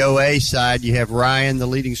 And on the OA side, you have Ryan, the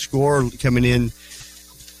leading scorer, coming in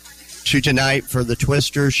to tonight for the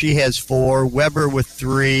Twisters. She has 4, Weber with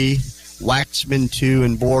 3, Waxman 2,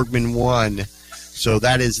 and Borgman 1. So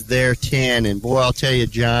that is their 10. And, boy, I'll tell you,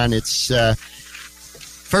 John, it's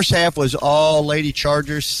first half was all Lady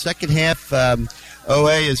Chargers. Second half,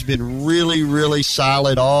 OA has been really, really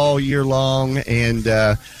solid all year long, and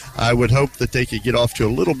I would hope that they could get off to a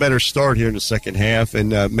little better start here in the second half and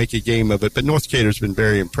make a game of it. But North Decatur's been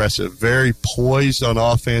very impressive, very poised on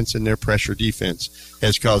offense, and their pressure defense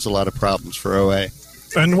has caused a lot of problems for OA.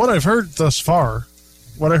 And what I've heard thus far,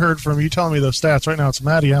 what I heard from you telling me those stats, right now it's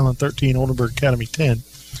Maddie Allen 13, Oldenburg Academy 10.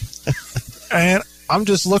 And I'm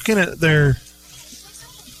just looking at the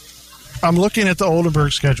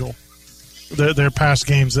Oldenburg schedule, their past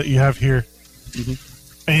games that you have here.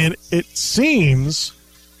 Mm-hmm. And it seems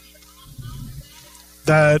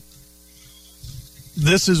that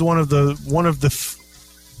this is one of the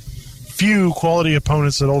few quality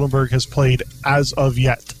opponents that Oldenburg has played as of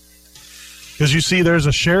yet. Because you see there's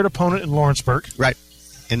a shared opponent in Lawrenceburg. Right.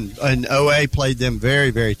 And OA played them very,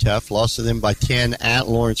 very tough, lost to them by 10 at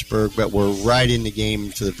Lawrenceburg, but were right in the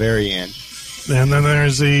game to the very end. And then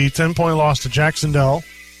there's the 10-point loss to Jacksonville,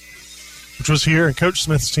 which was here, and Coach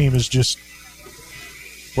Smith's team is just,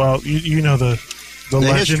 well, you know the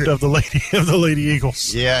legend of the Lady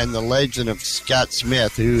Eagles. Yeah, and the legend of Scott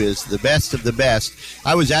Smith, who is the best of the best.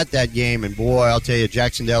 I was at that game, and boy, I'll tell you,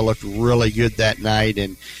 Jacksonville looked really good that night,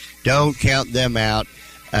 and don't count them out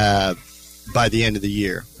by the end of the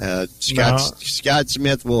year. Scott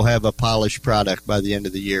Smith will have a polished product by the end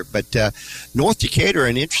of the year. But North Decatur,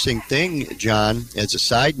 an interesting thing, John, as a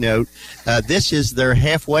side note, this is their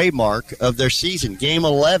halfway mark of their season, game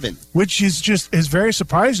 11. Which is very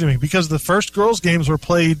surprising to me because the first girls' games were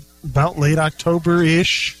played about late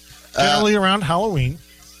October-ish, generally around Halloween.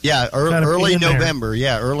 Yeah, early November.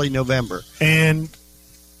 Yeah, early November. And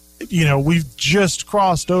we've just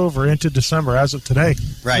crossed over into December as of today.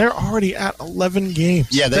 Right. They're already at 11 games.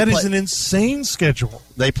 Yeah, that is an insane schedule.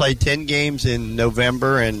 They played 10 games in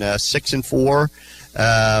November and 6-4.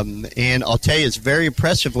 And I'll tell you, it's very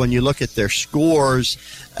impressive when you look at their scores.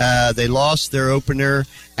 They lost their opener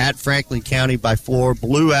at Franklin County by 4,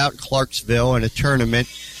 blew out Clarksville in a tournament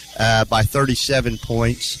by 37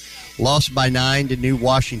 points, lost by 9 to New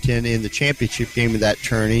Washington in the championship game of that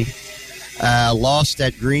tourney. Lost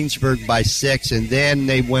at Greensburg by 6, and then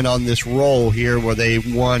they went on this roll here where they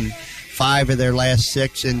won 5 of their last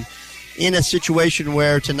 6, and in a situation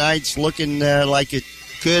where tonight's looking like it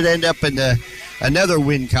could end up in another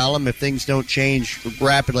win column if things don't change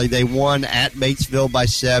rapidly. They won at Batesville by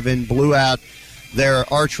 7, blew out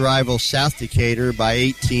their arch rival South Decatur by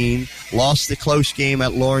 18, lost the close game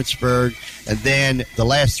at Lawrenceburg, and then the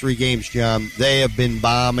last 3 games, John, they have been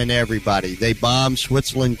bombing everybody. They bombed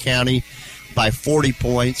Switzerland County by 40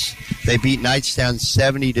 points. They beat Knightstown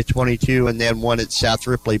 70-22, and then won at South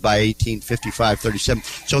Ripley by 18,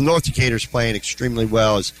 55-37. So North Decatur's playing extremely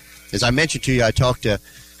well. As I mentioned to you, I talked to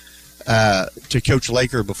Coach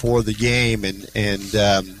Laker before the game, and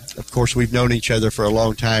of course we've known each other for a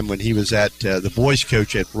long time when he was at the boys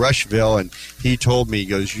coach at Rushville, and he told me, he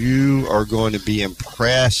goes, you are going to be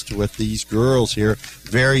impressed with these girls here,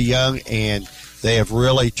 very young, and they have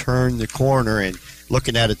really turned the corner. And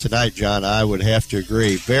looking at it tonight, John, I would have to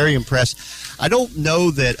agree. Very impressed. I don't know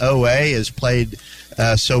that OA has played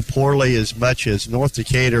so poorly as much as North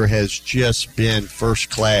Decatur has just been first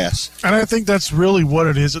class. And I think that's really what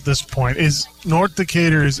it is at this point, is North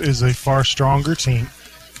Decatur is a far stronger team.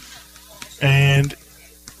 And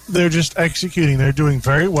they're just executing. They're doing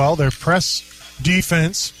very well. Their press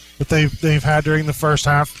defense that they've had during the first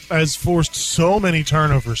half has forced so many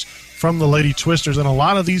turnovers from the Lady Twisters. And a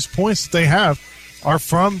lot of these points that they have are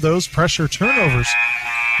from those pressure turnovers,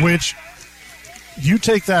 which you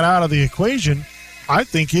take that out of the equation, I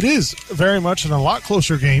think it is very much a lot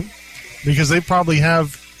closer game because they probably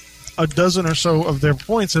have a dozen or so of their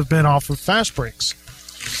points have been off of fast breaks.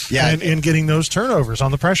 Yeah, and getting those turnovers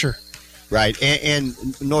on the pressure. Right, and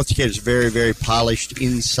North Decatur is a very, very polished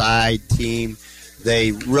inside team.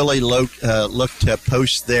 They really look to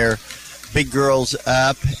post their big girls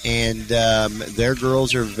up, and their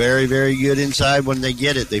girls are very, very good inside when they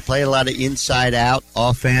get it. They play a lot of inside-out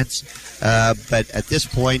offense, but at this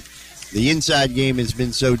point, the inside game has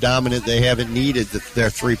been so dominant they haven't needed their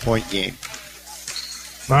three-point game.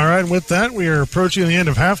 All right, with that, we are approaching the end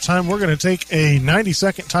of halftime. We're going to take a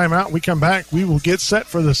 90-second timeout. We come back. We will get set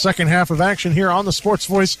for the second half of action here on the Sports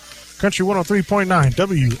Voice, Country 103.9,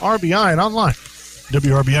 WRBI, and online,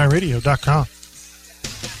 WRBIRadio.com.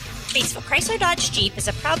 Batesville Chrysler Dodge Jeep is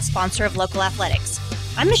a proud sponsor of local athletics.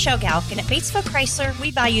 I'm Michelle Galk, and at Batesville Chrysler,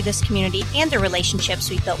 we value this community and the relationships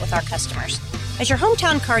we've built with our customers. As your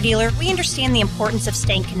hometown car dealer, we understand the importance of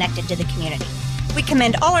staying connected to the community. We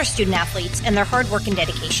commend all our student athletes and their hard work and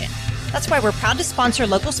dedication. That's why we're proud to sponsor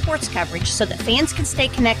local sports coverage so that fans can stay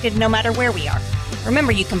connected no matter where we are.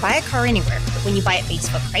 Remember, you can buy a car anywhere, but when you buy at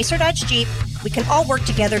Batesville Chrysler Dodge Jeep, we can all work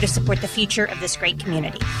together to support the future of this great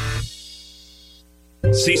community.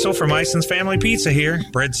 Cecil from Ison's Family Pizza here.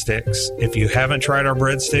 Breadsticks. If you haven't tried our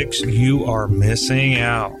breadsticks, you are missing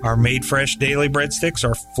out. Our made fresh daily breadsticks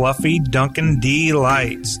are fluffy Dunkin'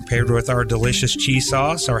 delights. Paired with our delicious cheese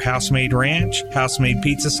sauce, our house-made ranch, house-made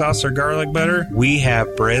pizza sauce, or garlic butter, we have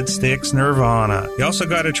breadsticks nirvana. You also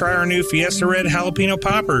got to try our new Fiesta Red Jalapeno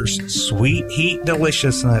Poppers. Sweet heat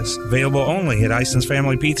deliciousness. Available only at Ison's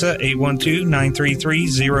Family Pizza,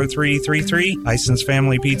 812-933-0333,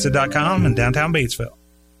 IsonsFamilyPizza.com, in downtown Batesville.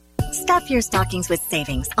 Stuff your stockings with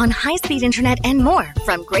savings on high-speed internet and more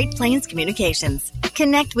from Great Plains Communications.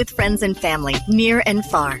 Connect with friends and family near and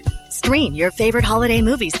far. Stream your favorite holiday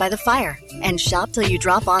movies by the fire and shop till you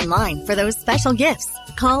drop online for those special gifts.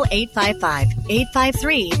 Call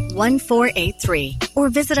 855-853-1483 or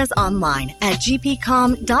visit us online at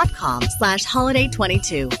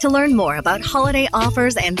gpcom.com/holiday22 to learn more about holiday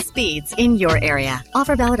offers and speeds in your area.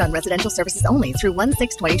 Offer valid on residential services only through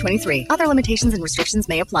 1/6/2023. Other limitations and restrictions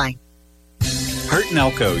may apply. Hurt &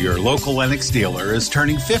 Elko, your local Lennox dealer, is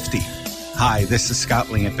turning 50. Hi, this is Scott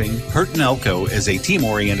Lamping. Hurt & Elko is a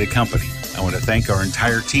team-oriented company. I want to thank our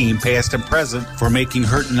entire team, past and present, for making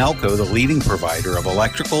Hurt & Elko the leading provider of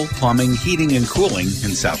electrical, plumbing, heating, and cooling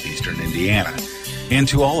in southeastern Indiana. And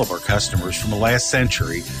to all of our customers from the last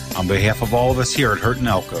century, on behalf of all of us here at Hurt &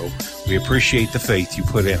 Elko, we appreciate the faith you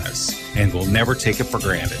put in us, and we'll never take it for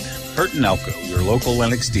granted. Hurt & Elko, your local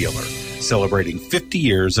Lennox dealer, celebrating 50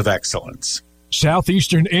 years of excellence.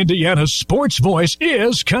 Southeastern Indiana's sports voice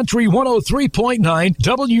is Country 103.9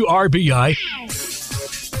 WRBI.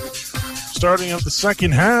 Starting up the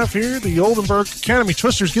second half here, the Oldenburg Academy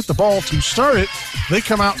Twisters get the ball to start it. They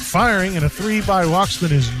come out firing, and a three by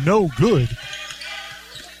Waxman is no good.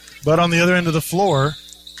 But on the other end of the floor,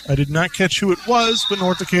 I did not catch who it was, but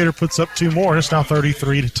North Decatur puts up two more. It's now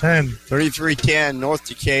 33-10. 33-10. North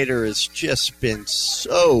Decatur has just been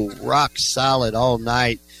so rock solid all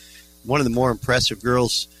night. One of the more impressive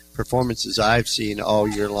girls' performances I've seen all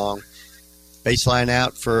year long. Baseline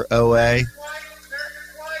out for OA.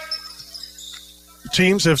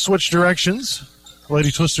 Teams have switched directions.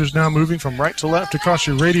 Lady Twisters now moving from right to left across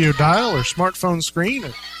your radio dial or smartphone screen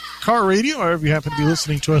or car radio, however you happen to be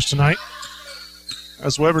listening to us tonight.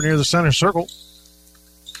 As Weber near the center circle.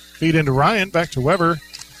 Feed into Ryan, back to Weber.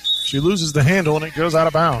 She loses the handle, and it goes out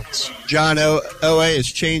of bounds. John, OA has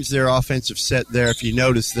changed their offensive set there. If you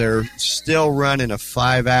notice, they're still running a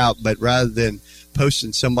 5-out, but rather than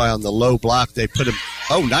posting somebody on the low block, they put him.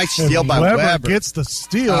 Oh, nice steal by Weber. Weber gets the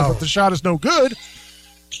steal, but the shot is no good.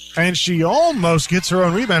 And she almost gets her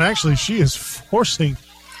own rebound. Actually, she is forcing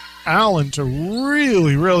Allen to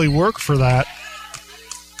really, really work for that.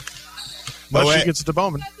 But she gets it to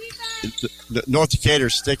Bowman. North Decatur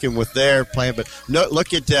sticking with their plan, but no,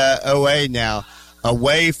 look at OA now.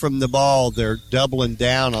 Away from the ball, they're doubling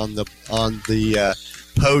down on the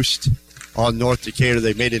post on North Decatur.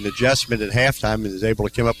 They made an adjustment at halftime and is able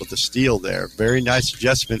to come up with a steal there. Very nice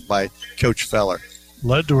adjustment by Coach Feller.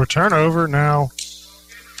 Led to a turnover. Now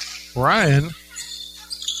Ryan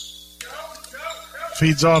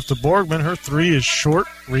feeds off to Borgman. Her three is short.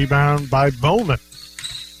 Rebound by Bowman.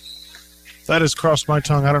 That has crossed my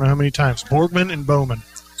tongue I don't know how many times. Borgman and Bowman.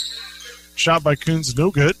 Shot by Coons,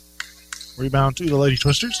 no good. Rebound to the Lady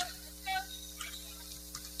Twisters.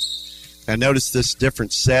 I noticed this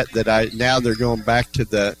different set that now they're going back to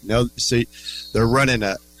they're running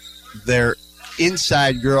their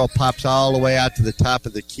inside girl pops all the way out to the top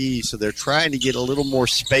of the key, so they're trying to get a little more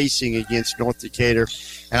spacing against North Decatur.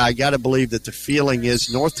 And I got to believe that the feeling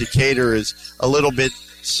is North Decatur is a little bit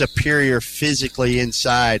superior physically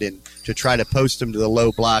inside, and to try to post them to the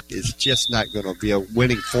low block is just not going to be a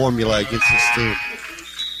winning formula against this team.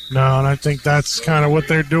 No, and I think that's kind of what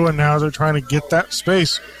they're doing now. They're trying to get that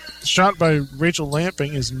space. The shot by Rachel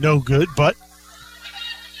Lamping is no good, but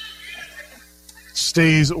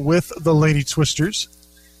stays with the Lady Twisters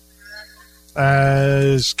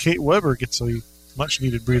as Kate Weber gets a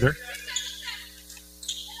much-needed breather.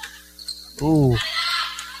 Ooh.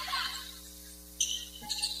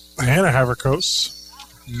 Hannah Haverkos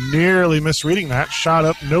nearly misreading that. Shot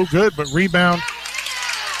up, no good, but rebound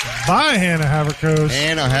by Hannah Haverkos.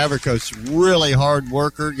 Hannah Haverkos, really hard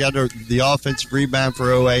worker. Got the offensive rebound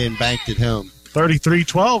for OA and banked it home.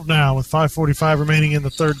 33-12 now with 5:45 remaining in the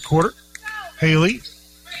third quarter. Haley.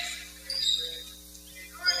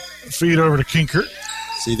 Feed over to Kinker.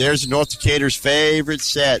 See, there's North Decatur's favorite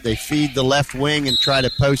set. They feed the left wing and try to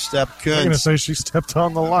post up Kuntz. I'm going to say she stepped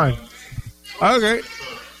on the line. Okay.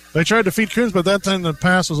 They tried to feed Kuntz, but that time the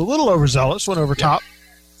pass was a little overzealous, went over top.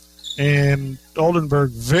 And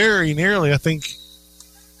Oldenburg very nearly, I think,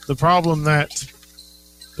 the problem that,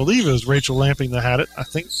 I believe it was Rachel Lamping that had it. I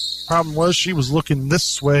think the problem was she was looking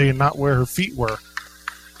this way and not where her feet were.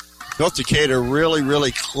 North Decatur, really,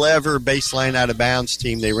 really clever baseline out of bounds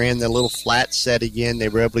team. They ran the little flat set again. They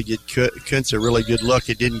were able to get Kuntz a really good look.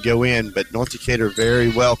 It didn't go in, but North Decatur very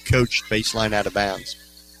well coached baseline out of bounds.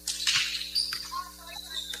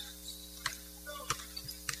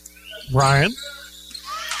 Ryan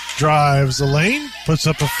drives the lane, puts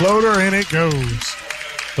up a floater, and it goes.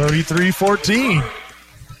 33-14.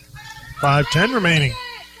 5:10 remaining.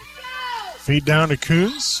 Feed down to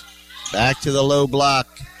Kuntz. Back to the low block.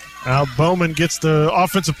 Now Bowman gets the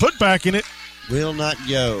offensive putback in it. Will not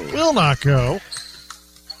go. Will not go.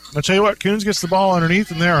 I'll tell you what, Kuntz gets the ball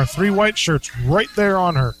underneath, and there are 3 white shirts right there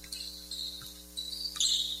on her.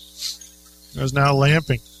 There's now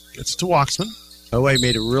Lamping. Gets to Waxman. OA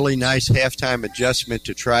made a really nice halftime adjustment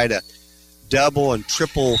to try to double and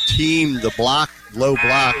triple team the block, low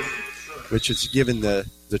block, which has given the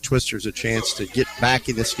Twisters a chance to get back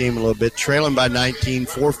in this game a little bit. Trailing by 19,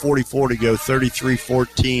 4:44 to go,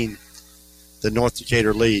 33-14, the North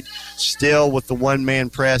Decatur lead. Still with the one-man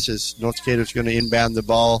press as North Decatur's going to inbound the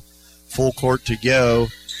ball, full court to go.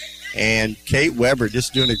 And Kate Weber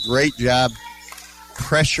just doing a great job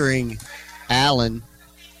pressuring Allen.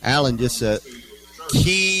 Allen just a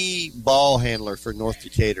key ball handler for North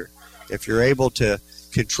Decatur. If you're able to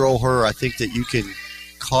control her, I think that you can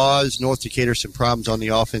cause North Decatur some problems on the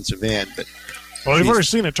offensive end. But we've already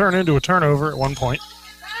seen it turn into a turnover at one point.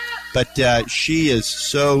 But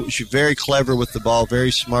she's very clever with the ball,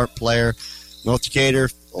 very smart player. North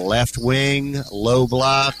Decatur, left wing, low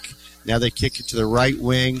block. Now they kick it to the right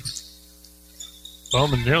wing.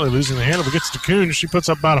 Bowman nearly losing the handle, but gets to Kuntz. She puts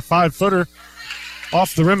up about a 5-footer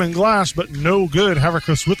off the rim and glass, but no good.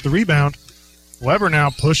 Haverkos with the rebound. Weber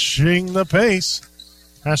now pushing the pace.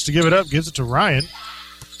 Has to give it up, gives it to Ryan.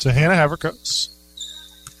 To Hannah Haverkos,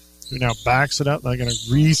 who now backs it up. They're going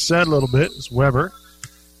to reset a little bit. It's Weber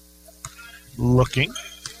looking.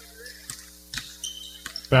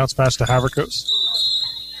 Bounce pass to Haverkos.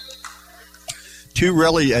 Two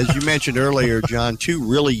really, as you mentioned earlier, John, two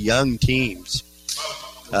really young teams.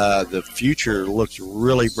 The future looks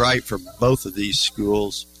really bright for both of these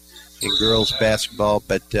schools in girls basketball,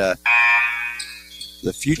 but the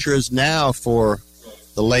future is now for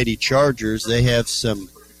the Lady Chargers. They have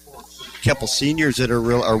couple seniors that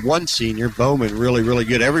are or one senior, Bowman, really, really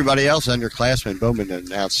good. Everybody else underclassmen. Bowman,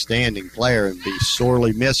 an outstanding player and be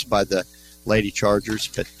sorely missed by the Lady Chargers,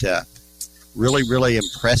 but really, really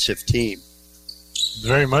impressive team.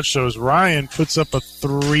 Very much so. As Ryan puts up a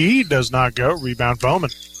 3, does not go. Rebound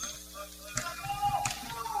Bowman.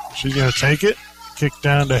 She's going to take it. Kick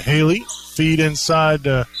down to Haley. Feed inside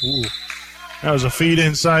to, that was a feed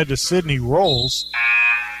inside to Sydney Rolls.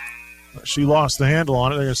 She lost the handle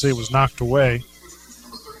on it. They're going to say it was knocked away.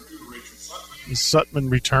 And Sutman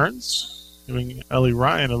returns, giving Ellie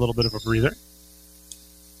Ryan a little bit of a breather.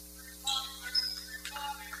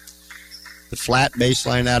 The flat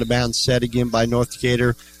baseline out of bounds set again by North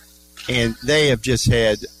Decatur. And they have just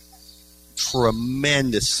had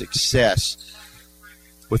tremendous success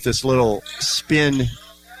with this little spin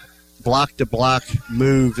block-to-block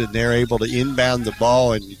move, and they're able to inbound the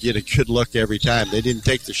ball and get a good look every time. They didn't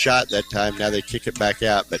take the shot that time. Now they kick it back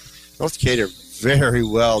out. But North Decatur very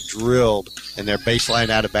well drilled in their baseline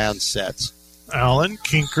out-of-bounds sets. Allen,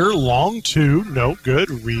 Kinker, long 2, no good.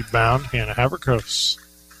 Rebound, Hannah Haverkos.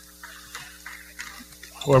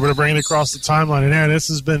 Weber to bring it across the timeline. And this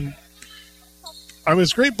has been,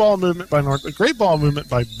 it's great ball movement by North, but great ball movement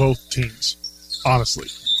by both teams, honestly.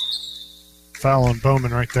 Foul on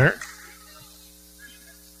Bowman right there.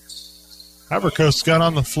 Haverkos got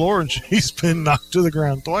on the floor, and she's been knocked to the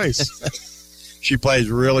ground twice. She plays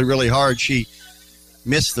really, really hard. She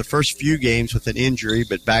missed the first few games with an injury,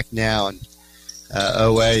 but back now, and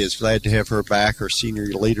OA is glad to have her back. Her senior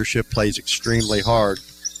leadership plays extremely hard.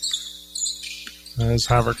 As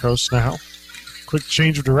Haverkos now. Quick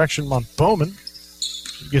change of direction on Bowman.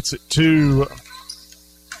 Gets it to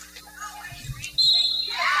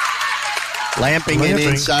Lamping it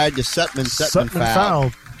inside to Sutman. Sutman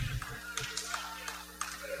fouled.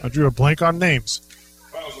 I drew a blank on names.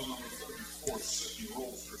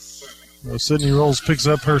 Sydney Rolls picks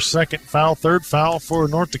up her second foul, third foul for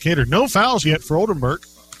North Decatur. No fouls yet for Oldenburg.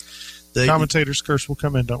 The commentator's curse will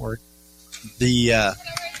come in, don't worry. The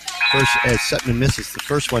first, as Sutton misses the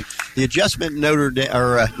first one, the adjustment Notre Dame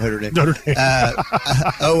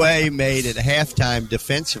OA made at halftime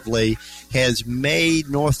defensively has made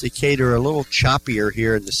North Decatur a little choppier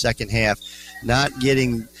here in the second half, not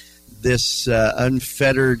getting this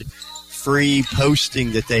unfettered free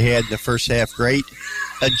posting that they had in the first half. Great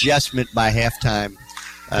adjustment by halftime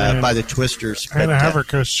by the Twisters. Hannah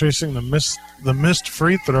Haverkus chasing the missed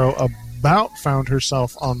free throw, about found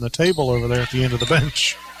herself on the table over there at the end of the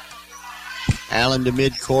bench. Allen to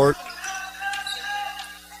midcourt.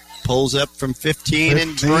 Pulls up from 15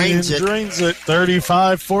 and drains it.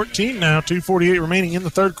 35-14 now. 2:48 remaining in the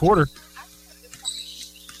third quarter.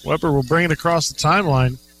 Weber will bring it across the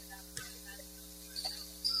timeline.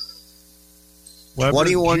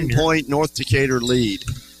 21-point North Decatur lead.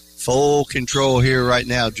 Full control here right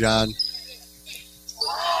now, John.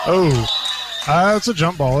 Oh, that's a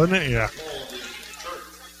jump ball, isn't it? Yeah.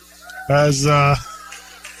 As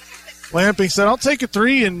Lamping said, I'll take a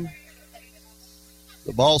three, and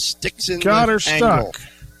the ball sticks in got the her stuck.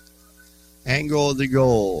 Angle of the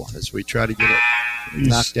goal as we try to get it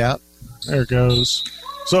knocked out. There it goes.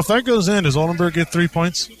 So if that goes in, does Oldenburg get 3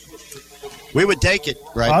 points? We would take it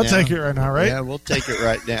right now. I'll take it right now, right? Yeah, we'll take it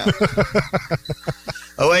right now.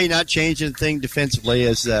 OA not changing a thing defensively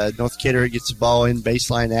as North Decatur gets the ball in,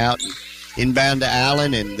 baseline out, and inbound to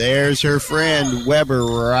Allen, and there's her friend, Weber,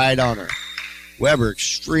 right on her. Weber,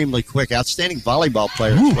 extremely quick. Outstanding volleyball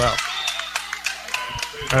player as well.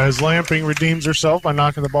 As Lamping redeems herself by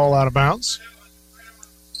knocking the ball out of bounds.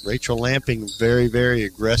 Rachel Lamping, very, very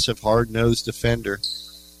aggressive, hard-nosed defender.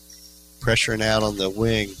 Pressuring out on the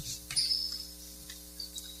wing.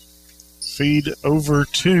 Feed over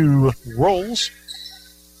to Rolls.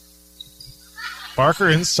 Barker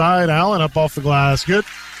inside, Allen up off the glass. Good.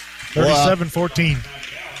 37-14.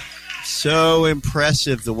 So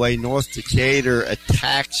impressive the way North Decatur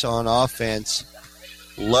attacks on offense.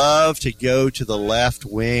 Love to go to the left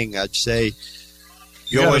wing, I'd say.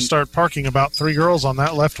 You got to start parking about 3 girls on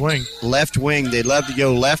that left wing. Left wing. They love to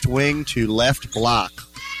go left wing to left block.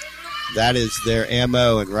 That is their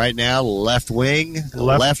MO. And right now, left wing,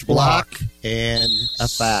 left block, and a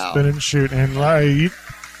foul. Spin and shoot. And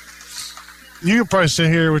you can probably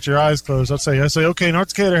sit here with your eyes closed. I say, okay, North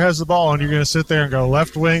Decatur has the ball, and you're going to sit there and go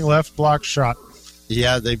left wing, left block, shot.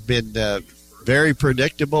 Yeah, they've been very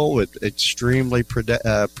predictable with extremely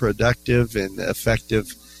productive and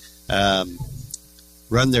effective.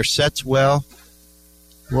 Run their sets well.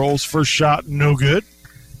 Rolls first shot, no good.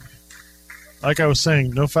 Like I was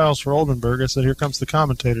saying, no fouls for Oldenburg. I said, here comes the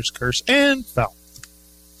commentator's curse, and foul.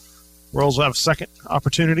 Rolls will have a second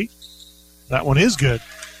opportunity. That one is good.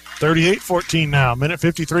 38-14 now. Minute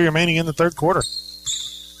 53 remaining in the third quarter.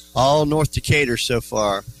 All North Decatur so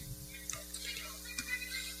far.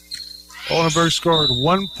 Oldenburg scored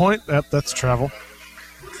 1 point. That's travel.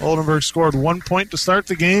 Oldenburg scored 1 point to start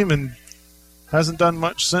the game and hasn't done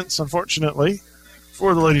much since, unfortunately,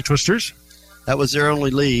 for the Lady Twisters. That was their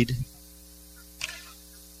only lead.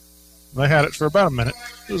 They had it for about a minute.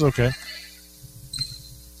 It was okay.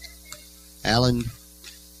 Allen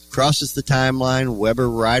crosses the timeline. Weber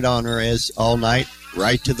right on her as all night.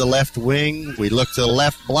 Right to the left wing. We look to the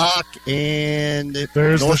left block, and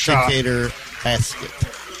there's North the Decatur basket.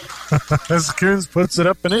 As Coons puts it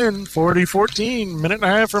up and in, 40-14, minute and a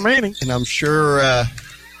half remaining. And I'm sure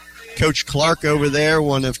Coach Clark over there,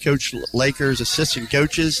 one of Coach Laker's assistant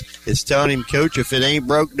coaches, is telling him, Coach, if it ain't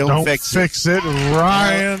broke, don't fix it.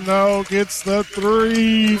 Ryan, though, gets the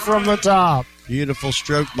three from the top. Beautiful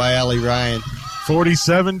stroke by Allie Ryan.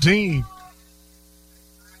 40-17.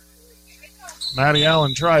 Maddie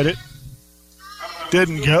Allen tried it.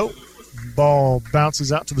 Didn't go. Ball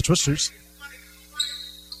bounces out to the Twisters.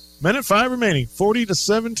 Minute 5 remaining.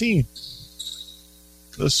 40-17.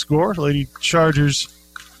 The score. Lady Chargers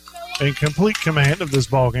in complete command of this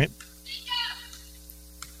ball game.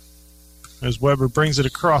 As Weber brings it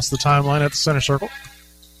across the timeline at the center circle.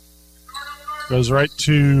 Goes right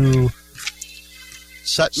to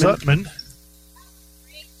Sutman.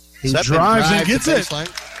 He drives and gets it.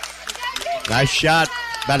 Nice shot.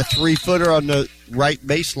 About a 3-footer on the right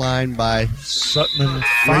baseline by Sutman.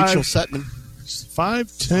 Rachel Sutman.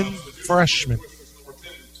 5'10" freshman.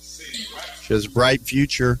 She has a bright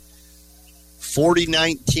future.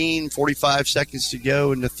 40-19, 45 seconds to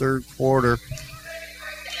go in the third quarter.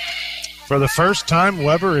 For the first time,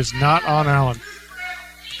 Weber is not on Allen.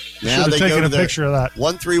 Now Should they have taken go a to picture of that.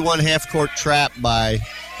 1-3-1 half-court trap by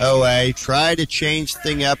OA. Try to change the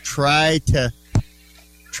thing up. Try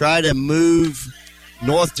to move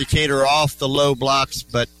North Decatur off the low blocks,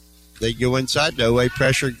 but they go inside. The OA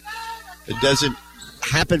pressure. It doesn't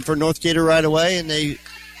happen for North Decatur right away, and they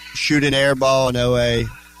shoot an air ball, and OA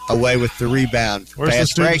away with the rebound. Where's the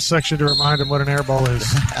student section to remind him what an air ball is?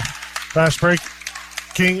 Fast break.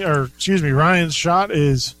 Ryan's shot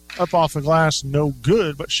is up off the glass, no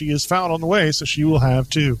good, but she is fouled on the way, so she will have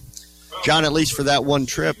 2. John, at least for that one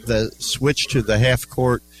trip, the switch to the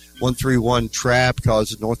half-court 1-3-1 trap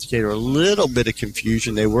caused North Decatur a little bit of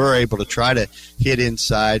confusion. They were able to try to hit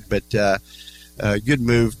inside, but good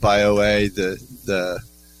move by OA. The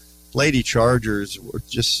Lady Chargers were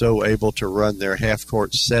just so able to run their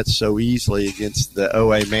half-court sets so easily against the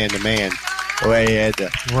OA man-to-man. OA had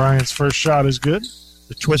Ryan's first shot is good.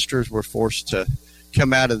 The Twisters were forced to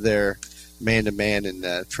come out of their man-to-man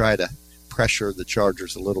and try to pressure the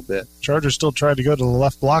Chargers a little bit. Chargers still tried to go to the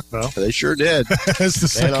left block, though. They sure did. As the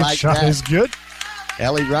second shot is good.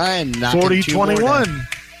 Ellie Ryan knocking 40-21.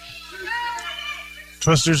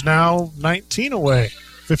 Twisters now 19 away.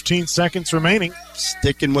 15 seconds remaining.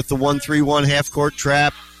 Sticking with the 1-3-1 half-court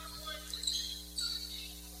trap.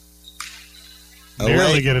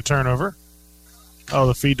 Nearly get a turnover. Oh,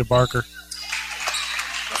 the feed to Barker.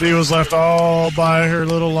 She was left all by her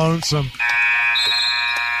little lonesome.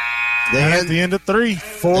 At the end of 3,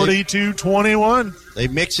 42-21. They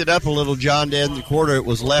mix it up a little, John, to end the quarter. It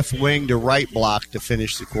was left wing to right block to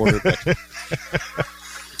finish the quarter. But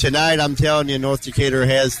tonight, I'm telling you, North Decatur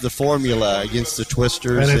has the formula against the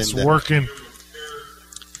Twisters. And it's working.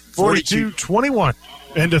 42-21.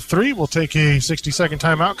 End of 3. We'll take a 60-second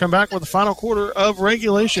timeout. Come back with the final quarter of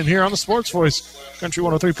regulation here on the Sports Voice, Country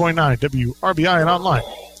 103.9, WRBI, and online,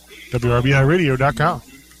 WRBIRadio.com.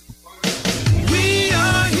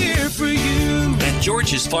 At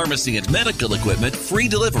George's Pharmacy and Medical Equipment, free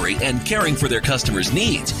delivery and caring for their customers'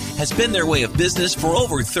 needs has been their way of business for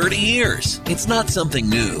over 30 years. It's not something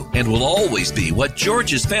new and will always be what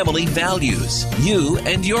George's family values. You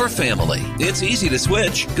and your family. It's easy to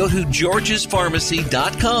switch. Go to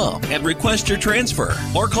georgespharmacy.com and request your transfer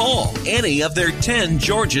or call any of their 10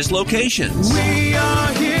 George's locations. We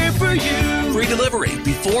are here for you. Free delivery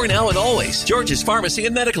before, now, and always. George's Pharmacy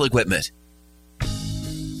and Medical Equipment.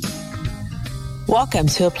 Welcome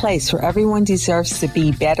to a place where everyone deserves to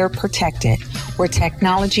be better protected, where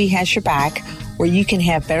technology has your back, where you can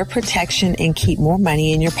have better protection and keep more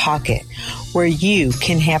money in your pocket, where you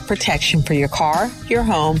can have protection for your car, your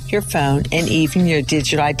home, your phone, and even your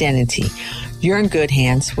digital identity. You're in good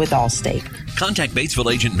hands with Allstate. Contact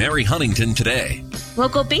Batesville agent Mary Huntington today.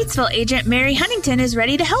 Local Batesville agent Mary Huntington is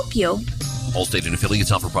ready to help you. Allstate and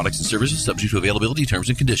affiliates offer products and services subject to availability, terms,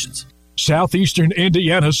 and conditions. Southeastern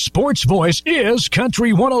Indiana's sports voice is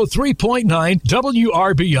Country 103.9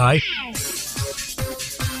 WRBI.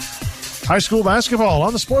 High school basketball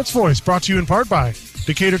on the Sports Voice, brought to you in part by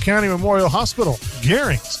Decatur County Memorial Hospital,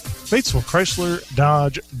 Gehrings, Batesville Chrysler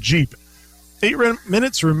Dodge Jeep. 8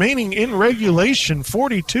 minutes remaining in regulation.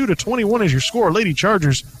 42-21 is your score. Lady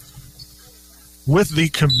Chargers with the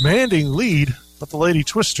commanding lead, but the Lady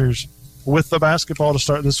Twisters with the basketball to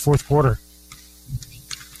start this fourth quarter.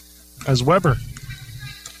 As Weber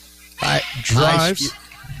drives,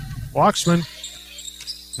 Walksman,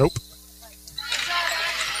 nope.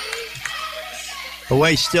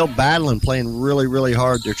 Away still battling, playing really, really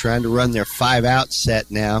hard. They're trying to run their 5-out set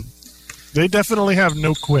now. They definitely have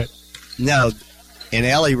no quit. No, and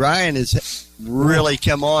Ellie Ryan has really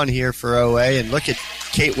come on here for OA, and look at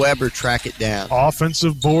Kate Weber track it down.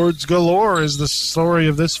 Offensive boards galore is the story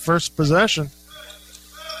of this first possession.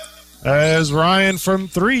 As Ryan from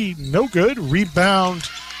 3, no good. Rebound.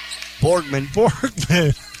 Borgman.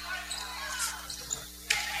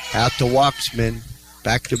 Out to Walksman.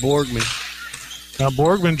 Back to Borgman. Now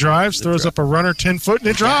Borgman drives, throws up a runner 10-foot, and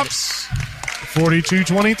it drops.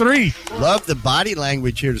 42-23. Love the body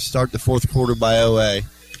language here to start the fourth quarter by OA.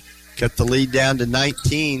 Cut the lead down to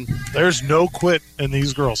 19. There's no quit in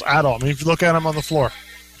these girls at all. I mean, if you look at them on the floor,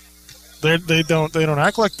 they don't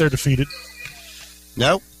act like they're defeated.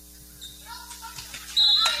 Nope.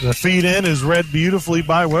 The feed in is read beautifully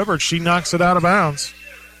by Weber. She knocks it out of bounds.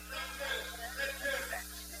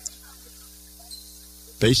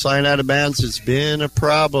 Baseline out of bounds has been a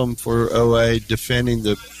problem for OA defending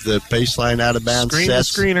the baseline out of bounds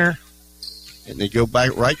sets. Screener. And they go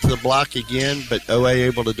back right to the block again, but OA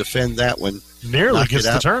able to defend that one. Nearly gets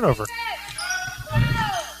the turnover.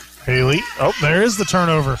 Haley. Oh, there is the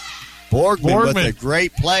turnover. Borgman with a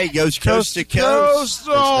great play. Goes coast to coast.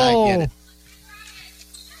 Oh,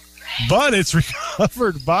 but it's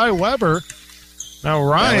recovered by Weber. Now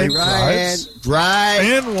Ryan drives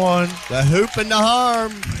and one. The hoop and the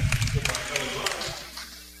harm.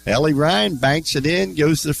 Ellie Ryan banks it in,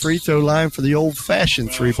 goes to the free throw line for the old-fashioned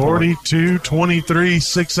 3-point. 42-23,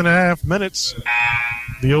 6.5 minutes.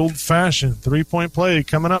 The old-fashioned 3-point play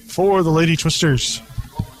coming up for the Lady Twisters.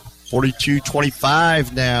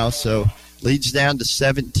 42-25 now, so leads down to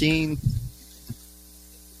 17.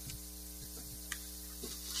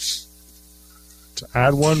 To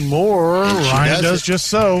add one more, Ryan does just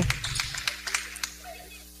so.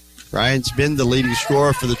 Ryan's been the leading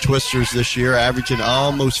scorer for the Twisters this year, averaging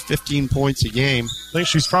almost 15 points a game. I think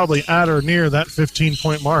she's probably at or near that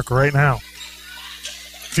 15-point mark right now.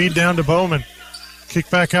 Feed down to Bowman. Kick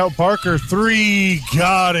back out, Barker. 3,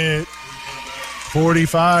 got it.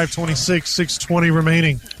 45-26, 6:20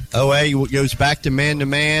 remaining. OA goes back to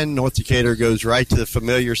man-to-man. North Decatur goes right to the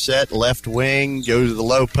familiar set. Left wing, goes to the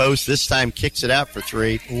low post. This time kicks it out for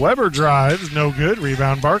 3. Weber drives, no good.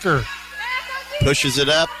 Rebound, Barker. Pushes it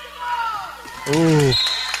up. Ooh.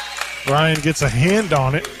 Ryan gets a hand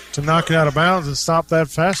on it to knock it out of bounds and stop that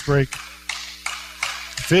fast break.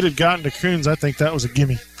 If it had gotten to Coons, I think that was a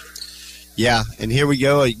gimme. Yeah, and here we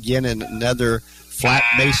go again in another flat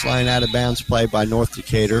baseline out of bounds play by North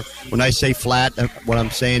Decatur. When I say flat, what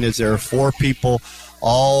I'm saying is there are 4 people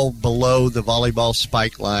all below the volleyball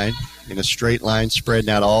spike line in a straight line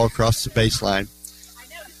spreading out all across the baseline.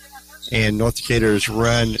 And North Decatur has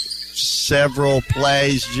run several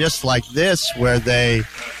plays just like this where they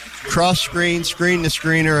cross screen the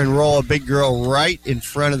screener, and roll a big girl right in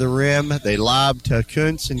front of the rim. They lob to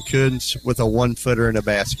Kuntz, and Kuntz with a 1-footer in a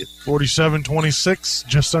basket. 47-26,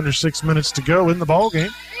 just under 6 minutes to go in the ball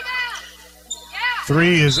game.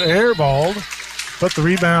 3 is airballed, but the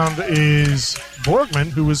rebound is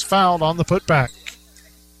Borgman, who was fouled on the putback.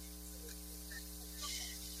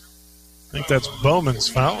 I think that's Bowman's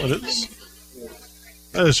foul. It is.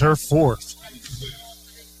 That is her 4th.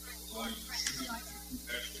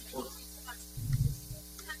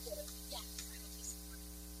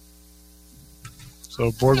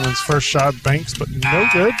 So Borgman's first shot banks, but no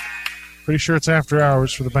good. Pretty sure it's after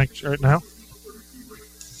hours for the bank right now.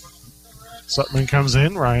 Sutman comes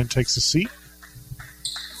in. Ryan takes a seat.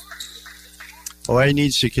 OA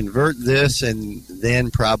needs to convert this and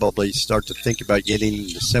then probably start to think about getting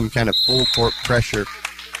some kind of full court pressure.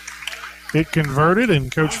 It converted, and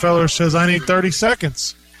Coach Feller says, I need 30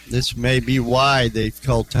 seconds. This may be why they've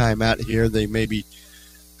called timeout here. They maybe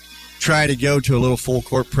try to go to a little full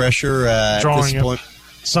court pressure at this point.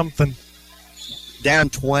 Something. Down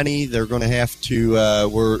 20, they're going to have to,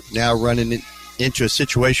 we're now running into a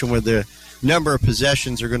situation where the number of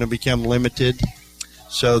possessions are going to become limited.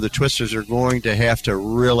 So the Twisters are going to have to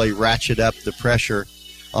really ratchet up the pressure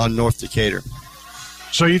on North Decatur.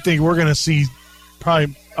 So you think we're going to see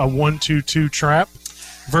probably a 1-2-2 trap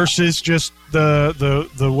versus just the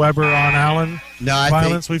Weber on Allen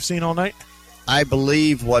violence we've seen all night? I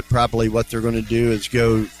believe what they're going to do is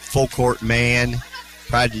go full court man,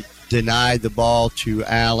 try to deny the ball to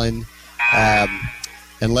Allen,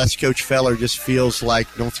 unless Coach Feller just feels like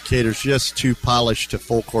North Decatur's just too polished to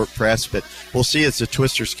full court press. But we'll see as the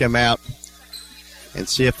Twisters come out and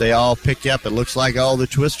see if they all pick up. It looks like all the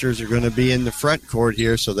Twisters are going to be in the front court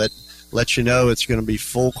here, so that lets you know it's going to be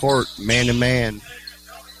full court, man-to-man.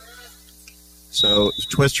 So the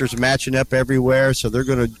Twisters matching up everywhere, so they're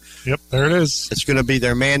going to... Yep, there it is. It's going to be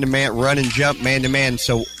their man-to-man, run and jump, man-to-man.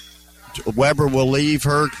 So Weber will leave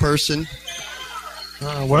her person.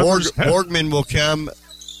 Borgman will come.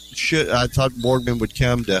 I thought Borgman would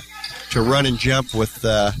come to run and jump with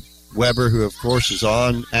Weber, who, of course, is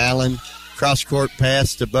on Allen. Cross-court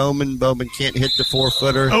pass to Bowman. Bowman can't hit the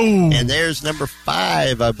 4-footer. Oh. And there's number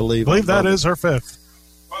 5, I believe. I believe that is her 5th.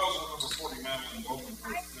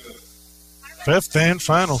 5th and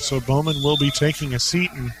final. So Bowman will be taking a seat.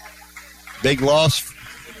 And big loss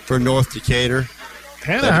for North Decatur.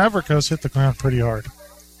 Hannah Haverkos hit the ground pretty hard.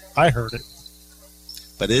 I heard it.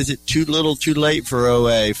 But is it too little, too late for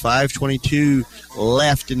OA? 5:22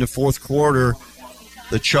 left in the 4th quarter.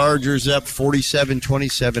 The Chargers up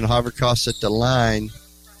 47-27. Haverkos at the line.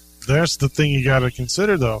 There's the thing you got to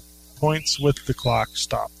consider, though. Points with the clock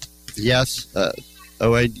stopped. Yes.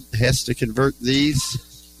 OA has to convert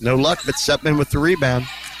these. No luck, but Sutman with the rebound.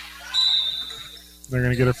 They're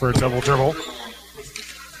going to get it for a double dribble.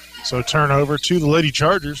 So turnover to the Lady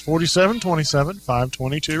Chargers. 47-27.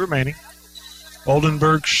 5:22 remaining.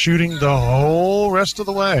 Oldenburg shooting the whole rest of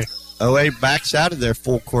the way. OA backs out of their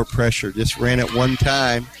full court pressure. Just ran it one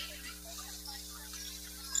time.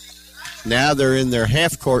 Now they're in their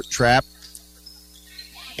half court trap.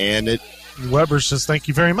 And it Weber says thank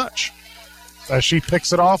you very much as she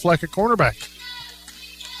picks it off like a cornerback.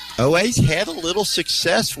 OA's had a little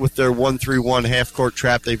success with their 1-3-1 half-court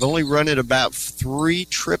trap. They've only run it about 3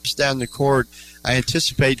 trips down the court. I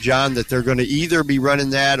anticipate, John, that they're going to either be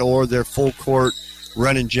running that or their full-court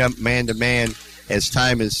run and jump man-to-man, as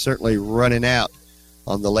time is certainly running out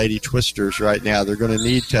on the Lady Twisters right now. They're going to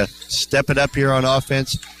need to step it up here on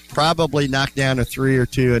offense, probably knock down a 3 or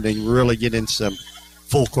 2, and then really get in some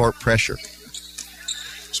full-court pressure.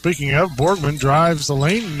 Speaking of, Borgman drives the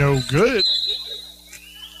lane, no good.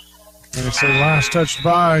 And it's a last touched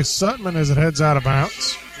by Sutman as it heads out of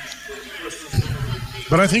bounds.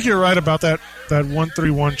 But I think you're right about that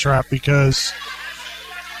 1-3-1 trap, because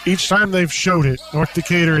each time they've showed it, North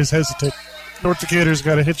Decatur is hesitant. North Decatur's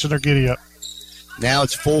got a hitch in their giddy up. Now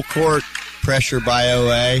it's full court pressure by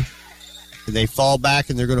OA. And they fall back,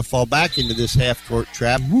 and they're going to fall back into this half-court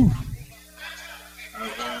trap. Woo.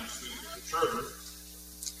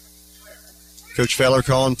 Coach Feller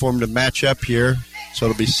calling for them to match up here. So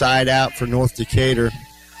it'll be side out for North Decatur.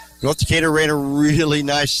 North Decatur ran a really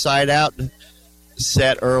nice side out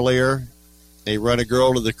set earlier. They run a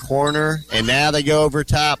girl to the corner, and now they go over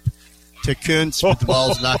top to Kuntz, but the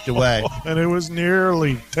ball's knocked away. And it was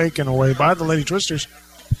nearly taken away by the Lady Twisters.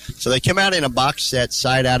 So they come out in a box set,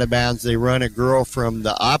 side out of bounds. They run a girl from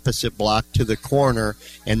the opposite block to the corner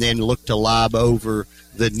and then look to lob over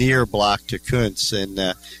the near block to Kuntz. And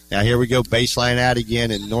now here we go, baseline out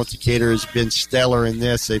again, and North Decatur has been stellar in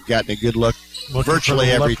this. They've gotten a good look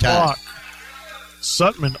virtually every time. Block.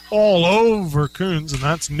 Sutman all over Coons, and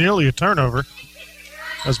that's nearly a turnover.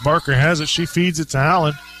 As Barker has it, she feeds it to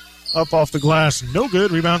Allen. Up off the glass, no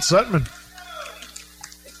good. Rebound Sutman.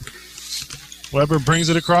 Weber brings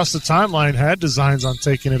it across the timeline, had designs on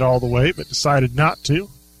taking it all the way, but decided not to.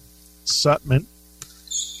 Sutman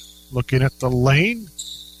looking at the lane.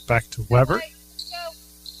 Back to Weber.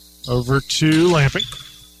 Over to Lamping.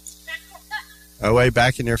 OA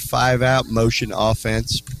back in their 5-out motion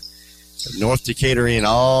offense. North Decatur in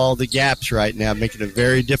all the gaps right now, making it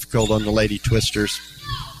very difficult on the Lady Twisters.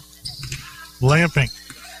 Lamping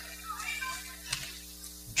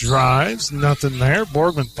drives, nothing there.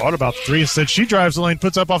 Borgman thought about the 3. Instead, she drives the lane,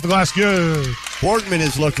 puts up off the glass. Good. Borgman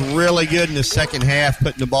has looked really good in the second half,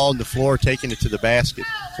 putting the ball on the floor, taking it to the basket.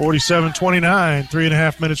 47-29,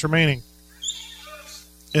 3.5 minutes remaining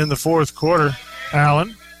in the fourth quarter.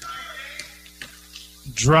 Allen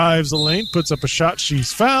drives the lane, puts up a shot.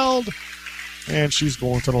 She's fouled, and she's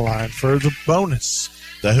going to the line for the bonus.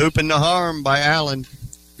 The hoop and the harm by Allen.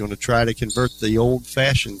 Going to try to convert the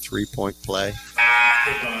old-fashioned three-point play.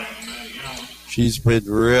 She's been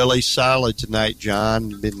really solid tonight,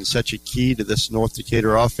 John. Been such a key to this North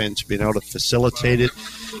Decatur offense, being able to facilitate it,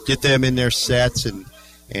 get them in their sets, and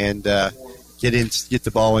get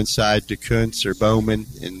the ball inside to Kuntz or Bowman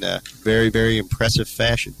in very, very impressive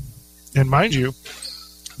fashion. And mind you,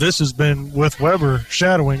 this has been with Weber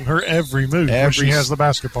shadowing her every move when she has the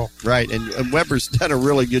basketball. Right, and Weber's done a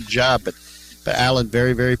really good job, but Allen,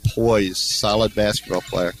 very, very poised, solid basketball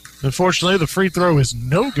player. Unfortunately, the free throw is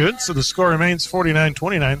no good, so the score remains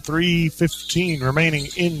 49-29, 3:15 remaining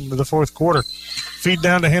in the fourth quarter. Feed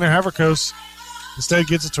down to Hannah Haverkos. Instead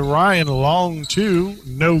gets it to Ryan, long 2,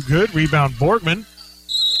 no good. Rebound Borgman.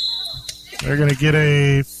 They're going to get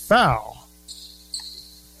a foul.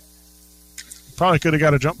 Probably could have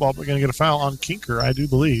got a jump ball, but going to get a foul on Kinker, I do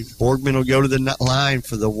believe. Borgman will go to the line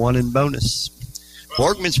for the 1 and bonus.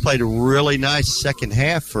 Borgman's played a really nice second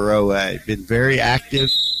half for OA. Been very active,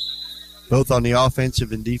 both on the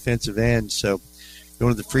offensive and defensive end. So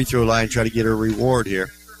going to the free throw line, try to get her reward here.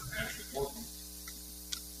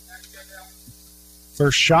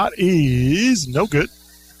 First shot is no good.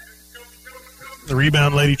 The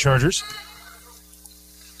rebound, Lady Chargers.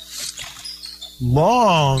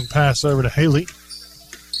 Long pass over to Haley.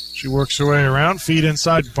 She works her way around. Feed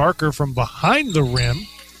inside Barker from behind the rim.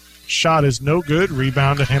 Shot is no good.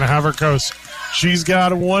 Rebound to Hannah Haverkos. She's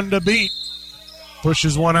got 1 to beat.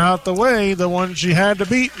 Pushes one out the way, the one she had to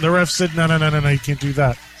beat. The ref said, no, you can't do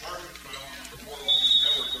that.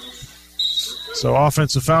 So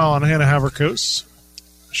offensive foul on Hannah Haverkos.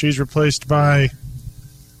 She's replaced by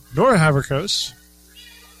Nora Haverkos.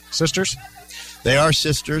 Sisters? They are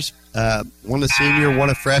sisters. One a senior, one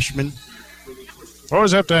a freshman.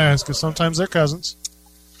 Always have to ask, because sometimes they're cousins.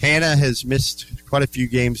 Hannah has missed quite a few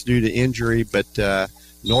games due to injury, but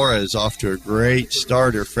Nora is off to a great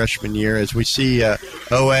start her freshman year. As we see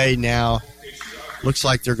OA now, looks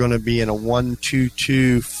like they're going to be in a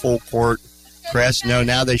 1-2-2 full court press. No,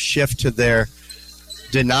 now they shift to their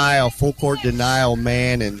full court denial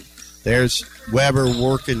man, and there's Weber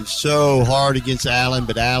working so hard against Allen,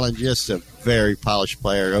 but Allen just a very polished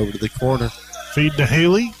player. Over to the corner. Feed to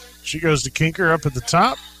Haley. She goes to Kinker up at the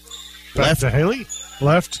top. Back to Haley.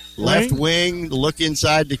 Left wing. Look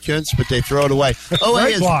inside to Kuntz, but they throw it away.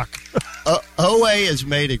 Right block. OA has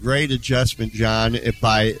made a great adjustment, John,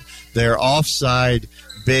 by their offside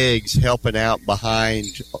bigs helping out behind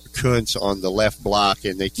Kuntz on the left block,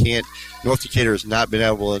 and North Decatur has not been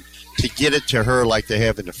able to get it to her like they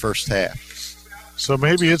have in the first half. So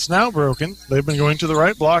maybe it's now broken. They've been going to the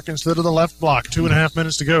right block instead of the left block. 2.5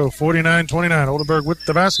 minutes to go. 49-29. Oldenburg with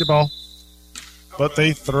the basketball, but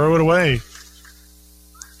they throw it away.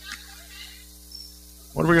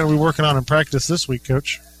 What are we going to be working on in practice this week,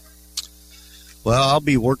 Coach? Well, I'll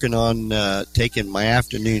be working on taking my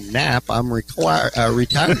afternoon nap. I'm retired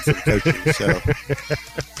from coaching. So.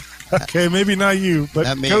 Okay, maybe not you, but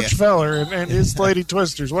Coach Feller and his Lady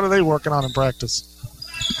Twisters, what are they working on in practice?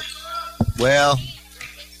 Well,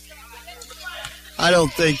 I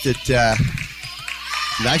don't think that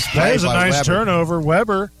nice play. That is a nice Weber. Turnover.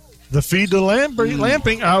 Weber, the feed to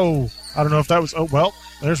Lamping. Oh, I don't know if that was. Oh, well,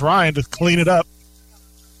 there's Ryan to clean it up.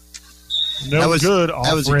 That was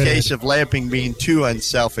a case of Lamping being too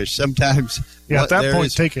unselfish. Sometimes, at that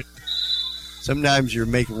point, take it. Sometimes you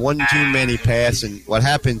make one too many pass, and what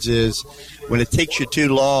happens is when it takes you too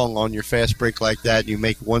long on your fast break like that, you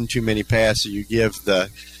make one too many passes. You give the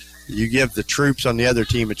troops on the other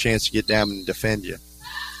team a chance to get down and defend you.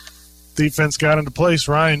 Defense got into place.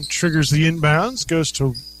 Ryan triggers the inbounds, goes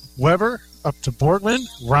to Weber, up to Borgman.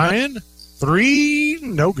 Ryan, 3,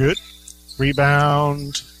 no good.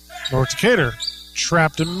 Rebound. North Decatur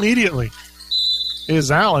trapped immediately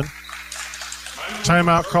is Allen.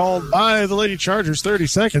 Timeout called by the Lady Chargers, 30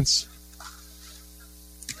 seconds.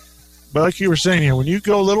 But like you were saying here, when you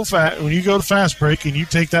go to fast break and you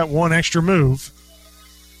take that one extra move,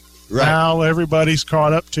 right. Now everybody's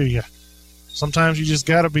caught up to you. Sometimes you just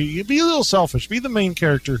got to be a little selfish. Be the main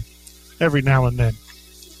character every now and then.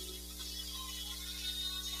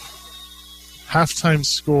 Halftime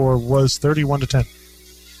score was 31-10.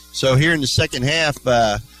 So here in the second half,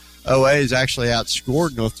 OA has actually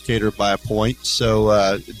outscored North Decatur by a point. So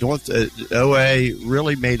OA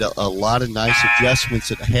really made a lot of nice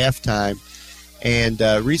adjustments at halftime. And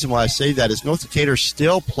the reason why I say that is North Decatur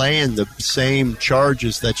still playing the same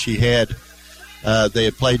charges that they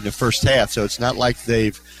had played in the first half. So it's not like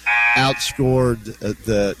they've outscored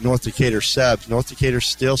the North Decatur subs. North Decatur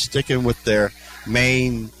still sticking with their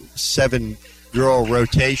main 7-girl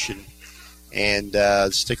rotation. And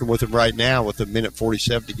sticking with them right now with a minute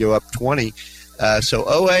 47 to go up 20. So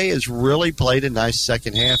OA has really played a nice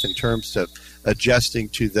second half in terms of adjusting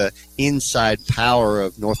to the inside power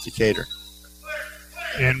of North Decatur.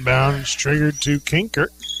 Inbounds triggered to Kinker.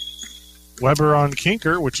 Weber on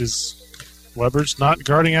Kinker, which is Weber's not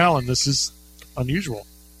guarding Allen. This is unusual.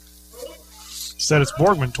 Instead, it's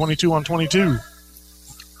Borgman, 22 on 22.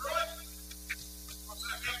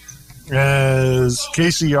 As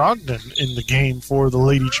Casey Ogden in the game for the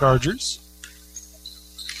Lady Chargers.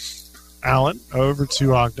 Allen over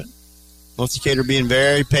to Ogden. North Decatur being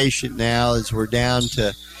very patient now as we're down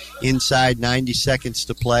to inside 90 seconds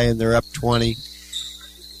to play and they're up 20.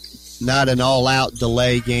 Not an all-out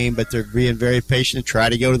delay game, but they're being very patient to try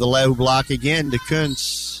to go to the low block again to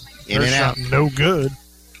Kuntz. In and out. No good.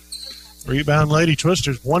 Rebound Lady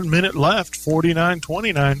Twisters. 1 minute left.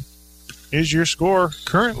 49-29 is your score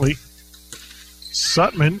currently.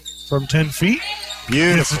 Sutman from 10 feet.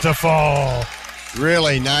 Beautiful. Gets it to fall.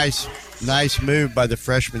 Really nice move by the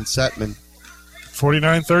freshman Sutman.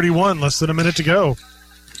 49-31, less than a minute to go.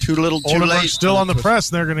 Too little, too late. Still on the press,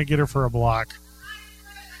 and they're going to get her for a block.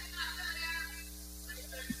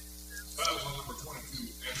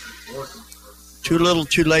 Too little,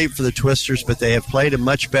 too late for the Twisters, but they have played a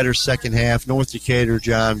much better second half. North Decatur,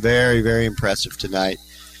 John, very, very impressive tonight.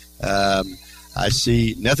 I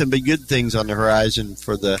see nothing but good things on the horizon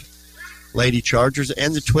for the Lady Chargers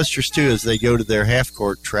and the Twisters, too, as they go to their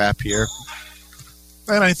half-court trap here.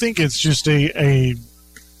 And I think it's just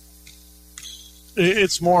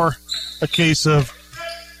it's more a case of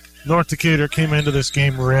North Decatur came into this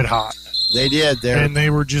game red hot. They did. And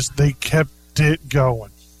they kept it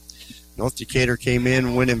going. North Decatur came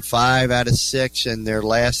in winning 5 out of 6 in their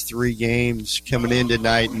last 3 games coming in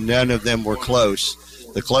tonight. None of them were close.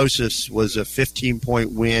 The closest was a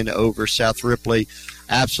 15-point win over South Ripley.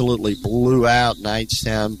 Absolutely blew out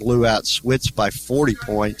Knightstown, blew out Switz by 40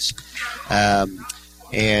 points.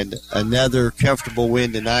 And another comfortable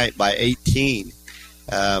win tonight by 18.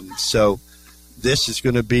 So this is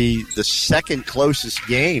going to be the second closest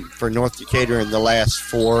game for North Decatur in the last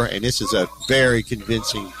 4, and this is a very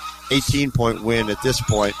convincing 18-point win at this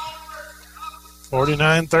point.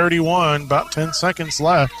 49-31, about 10 seconds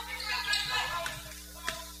left.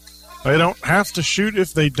 They don't have to shoot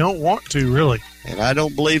if they don't want to, really. And I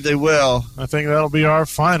don't believe they will. I think that'll be our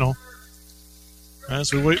final.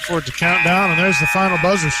 As we wait for it to count down, and there's the final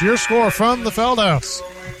buzzer. So your score from the Feldhouse.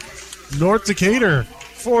 North Decatur,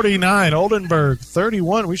 49. Oldenburg,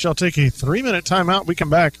 31. We shall take a 3-minute timeout. We come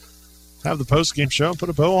back, have the post-game show, and put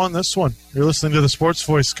a bow on this one. You're listening to the Sports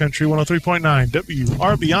Voice, Country 103.9,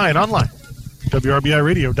 WRBI, and online,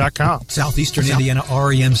 WRBIRadio.com. Southeastern Indiana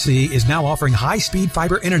REMC is now offering high-speed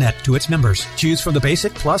fiber internet to its members. Choose from the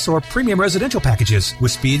basic, plus, or premium residential packages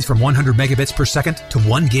with speeds from 100 megabits per second to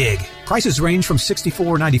 1 gig. Prices range from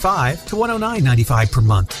 $64.95 to $109.95 per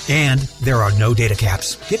month. And there are no data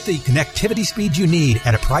caps. Get the connectivity speed you need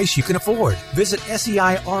at a price you can afford. Visit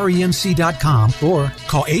SEIREMC.com or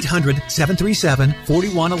call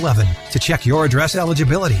 800-737-4111 to check your address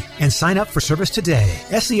eligibility and sign up for service today.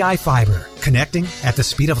 SEI Fiber, connecting at the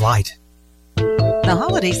speed of light. The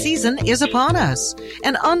holiday season is upon us,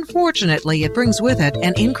 and unfortunately it brings with it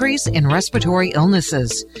an increase in respiratory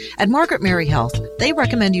illnesses. At Margaret Mary Health, they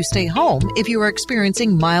recommend you stay home if you are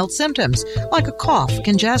experiencing mild symptoms like a cough,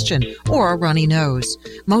 congestion, or a runny nose.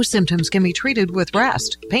 Most symptoms can be treated with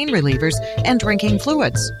rest, pain relievers, and drinking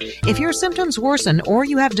fluids. If your symptoms worsen or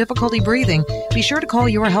you have difficulty breathing, be sure to call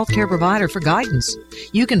your healthcare provider for guidance.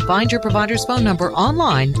 You can find your provider's phone number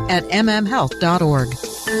online at mmhealth.org.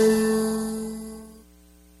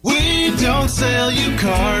 We don't sell you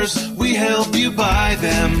cars, we help you buy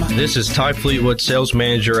them. This is Ty Fleetwood, sales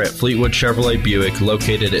manager at Fleetwood Chevrolet Buick,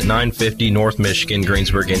 located at 950 North Michigan,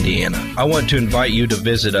 Greensburg, Indiana. I want to invite you to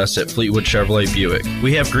visit us at Fleetwood Chevrolet Buick.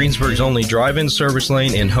 We have Greensburg's only drive-in service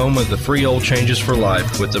lane and home of the free oil changes for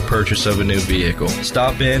life with the purchase of a new vehicle.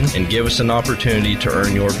 Stop in and give us an opportunity to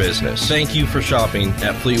earn your business. Thank you for shopping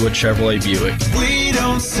at Fleetwood Chevrolet Buick. We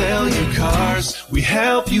don't sell you cars, we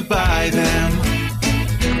help you buy them.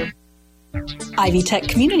 Ivy Tech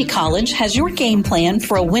Community College has your game plan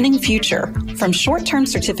for a winning future. From short-term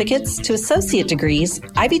certificates to associate degrees,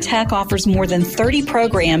 Ivy Tech offers more than 30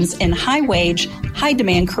 programs in high-wage,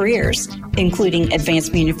 high-demand careers, including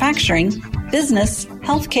advanced manufacturing, business,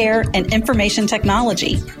 healthcare, and information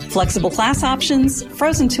technology. Flexible class options,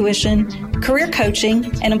 frozen tuition, career coaching,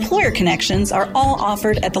 and employer connections are all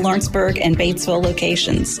offered at the Lawrenceburg and Batesville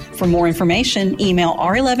locations. For more information, email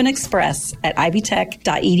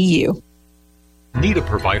r11express@ivytech.edu. Need a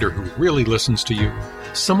provider who really listens to you?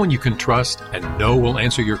 Someone you can trust and know will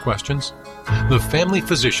answer your questions? The family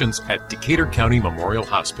physicians at Decatur County Memorial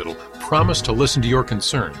Hospital promise to listen to your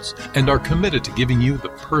concerns and are committed to giving you the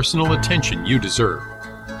personal attention you deserve.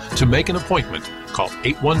 To make an appointment, call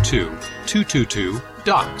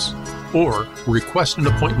 812-222-DOCS or request an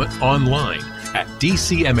appointment online at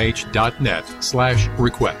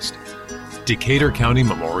dcmh.net/request. Decatur County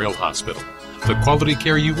Memorial Hospital. The quality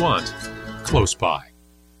care you want, close by.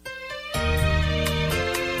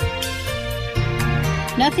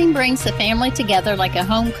 Nothing brings the family together like a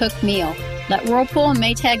home-cooked meal. Let Whirlpool and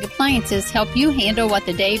Maytag Appliances help you handle what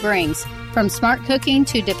the day brings. From smart cooking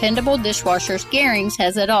to dependable dishwashers, Garings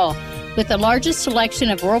has it all. With the largest selection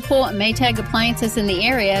of Whirlpool and Maytag appliances in the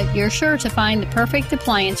area, you're sure to find the perfect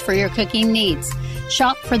appliance for your cooking needs.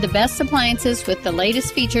 Shop for the best appliances with the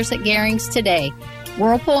latest features at Garings today.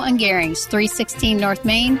 Whirlpool and Garings, 316 North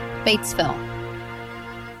Main, Batesville.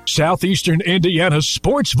 Southeastern Indiana's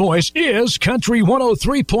sports voice is Country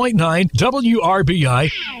 103.9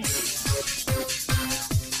 WRBI.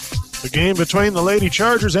 The game between the Lady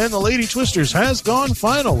Chargers and the Lady Twisters has gone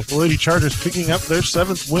final, with the Lady Chargers picking up their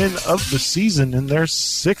 7th win of the season in their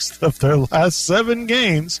 6th of their last 7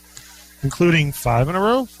 games, including 5 in a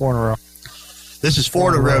row, 4 in a row. This is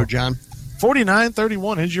 4 in a row, John.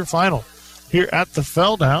 49-31 is your final here at the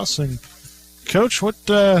Feldhouse. And, Coach, what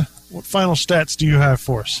final stats do you have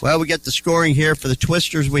for us? Well, we got the scoring here for the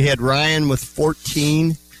Twisters. We had Ryan with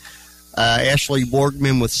 14, Ashley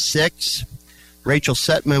Borgman with 6, Rachel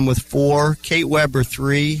Setman with 4, Kate Weber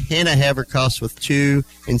 3, Hannah Haverkoss with 2,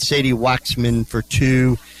 and Sadie Waxman for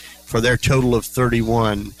 2 for their total of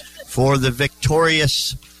 31. For the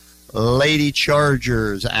victorious Lady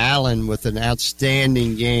Chargers, Allen with an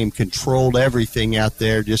outstanding game, controlled everything out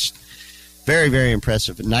there, just very, very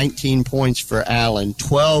impressive. 19 points for Allen,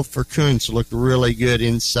 12 for Kuntz, looked really good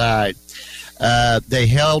inside. They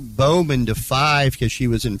held Bowman to 5 because she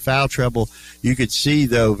was in foul trouble. You could see,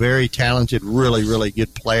 though, very talented, really, really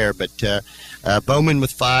good player. But Bowman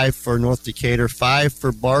with 5 for North Decatur, 5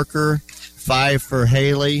 for Barker, 5 for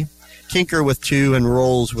Haley, Tinker with 2, and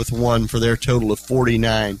Rolls with 1 for their total of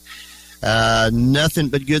 49. Nothing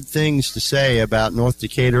but good things to say about North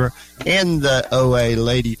Decatur and the OA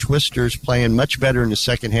Lady Twisters, playing much better in the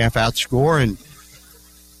second half, outscoring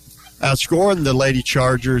the Lady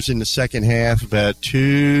Chargers in the second half, but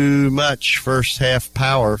too much first half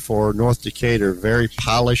power for North Decatur. Very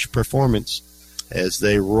polished performance as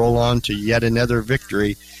they roll on to yet another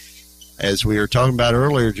victory. As we were talking about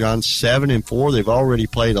earlier, John, 7-4. They've already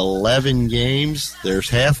played 11 games. They're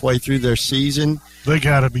halfway through their season. They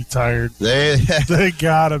got to be tired. They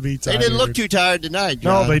got to be tired. They didn't look too tired tonight,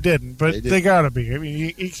 John. No, they didn't, but they got to be. I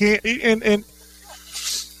mean, you can't, and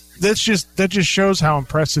that just shows how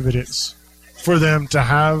impressive it is for them to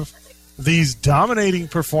have these dominating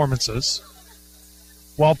performances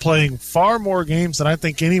while playing far more games than I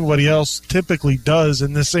think anybody else typically does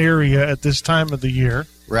in this area at this time of the year.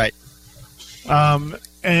 Right.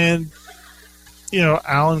 And,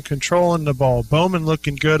 Allen controlling the ball. Bowman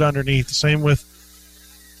looking good underneath. Same with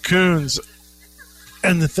Coons.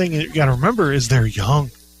 And the thing you got to remember is they're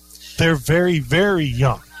young. They're very, very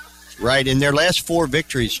young. Right. In their last 4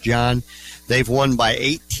 victories, John, they've won by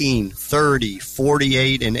 18, 30,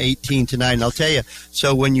 48, and 18 tonight. And I'll tell you,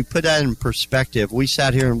 so when you put that in perspective, we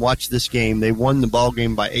sat here and watched this game. They won the ball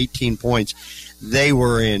game by 18 points. They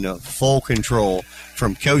were in full control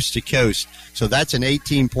from coast to coast. So that's an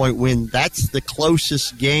 18-point win. That's the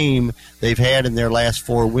closest game they've had in their last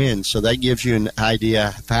 4 wins. So that gives you an idea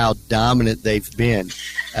of how dominant they've been.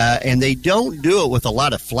 And they don't do it with a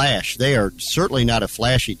lot of flash. They are certainly not a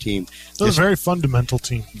flashy team. They're a very fundamental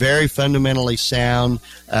team. Very fundamentally sound.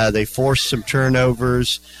 They force some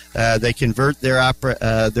turnovers. They convert their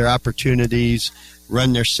opportunities,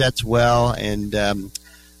 run their sets well, and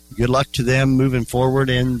good luck to them moving forward,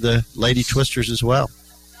 and the Lady Twisters as well.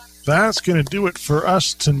 That's going to do it for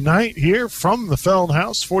us tonight here from the Feld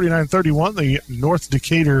House. 49-31, the North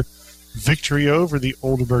Decatur victory over the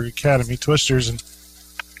Oldenburg Academy Twisters. And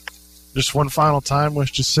just one final time,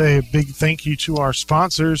 wish to say a big thank you to our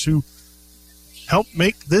sponsors who help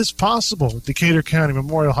make this possible. Decatur County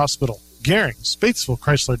Memorial Hospital, Garings, Batesville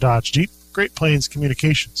Chrysler Dodge Jeep, Great Plains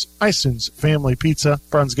Communications, Ison's Family Pizza,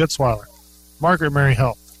 Bruns Gutzweiler, Margaret Mary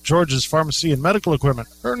Health, George's Pharmacy and Medical Equipment,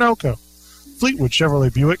 Ernelco, Fleetwood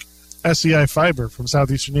Chevrolet Buick, SEI Fiber from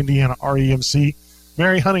Southeastern Indiana, REMC,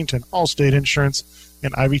 Mary Huntington, Allstate Insurance,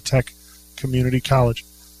 and Ivy Tech Community College.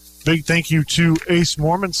 Big thank you to Ace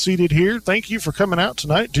Mormon seated here. Thank you for coming out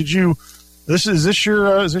tonight. Is this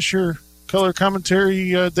your color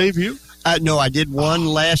commentary debut? No, I did one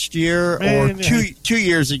last year or 2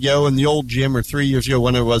 years ago in the old gym, or 3 years ago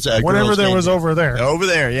when it was whenever there was over there. Over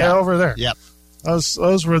there, yeah. Yeah, over there. Yep.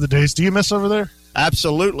 Those were the days. Do you miss over there?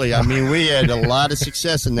 Absolutely. I mean, we had a lot of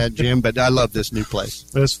success in that gym, but I love this new place.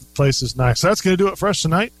 This place is nice. That's going to do it for us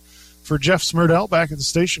tonight. For Jeff Smurdell back at the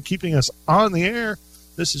station, keeping us on the air,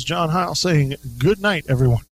 this is John Heil saying good night, everyone.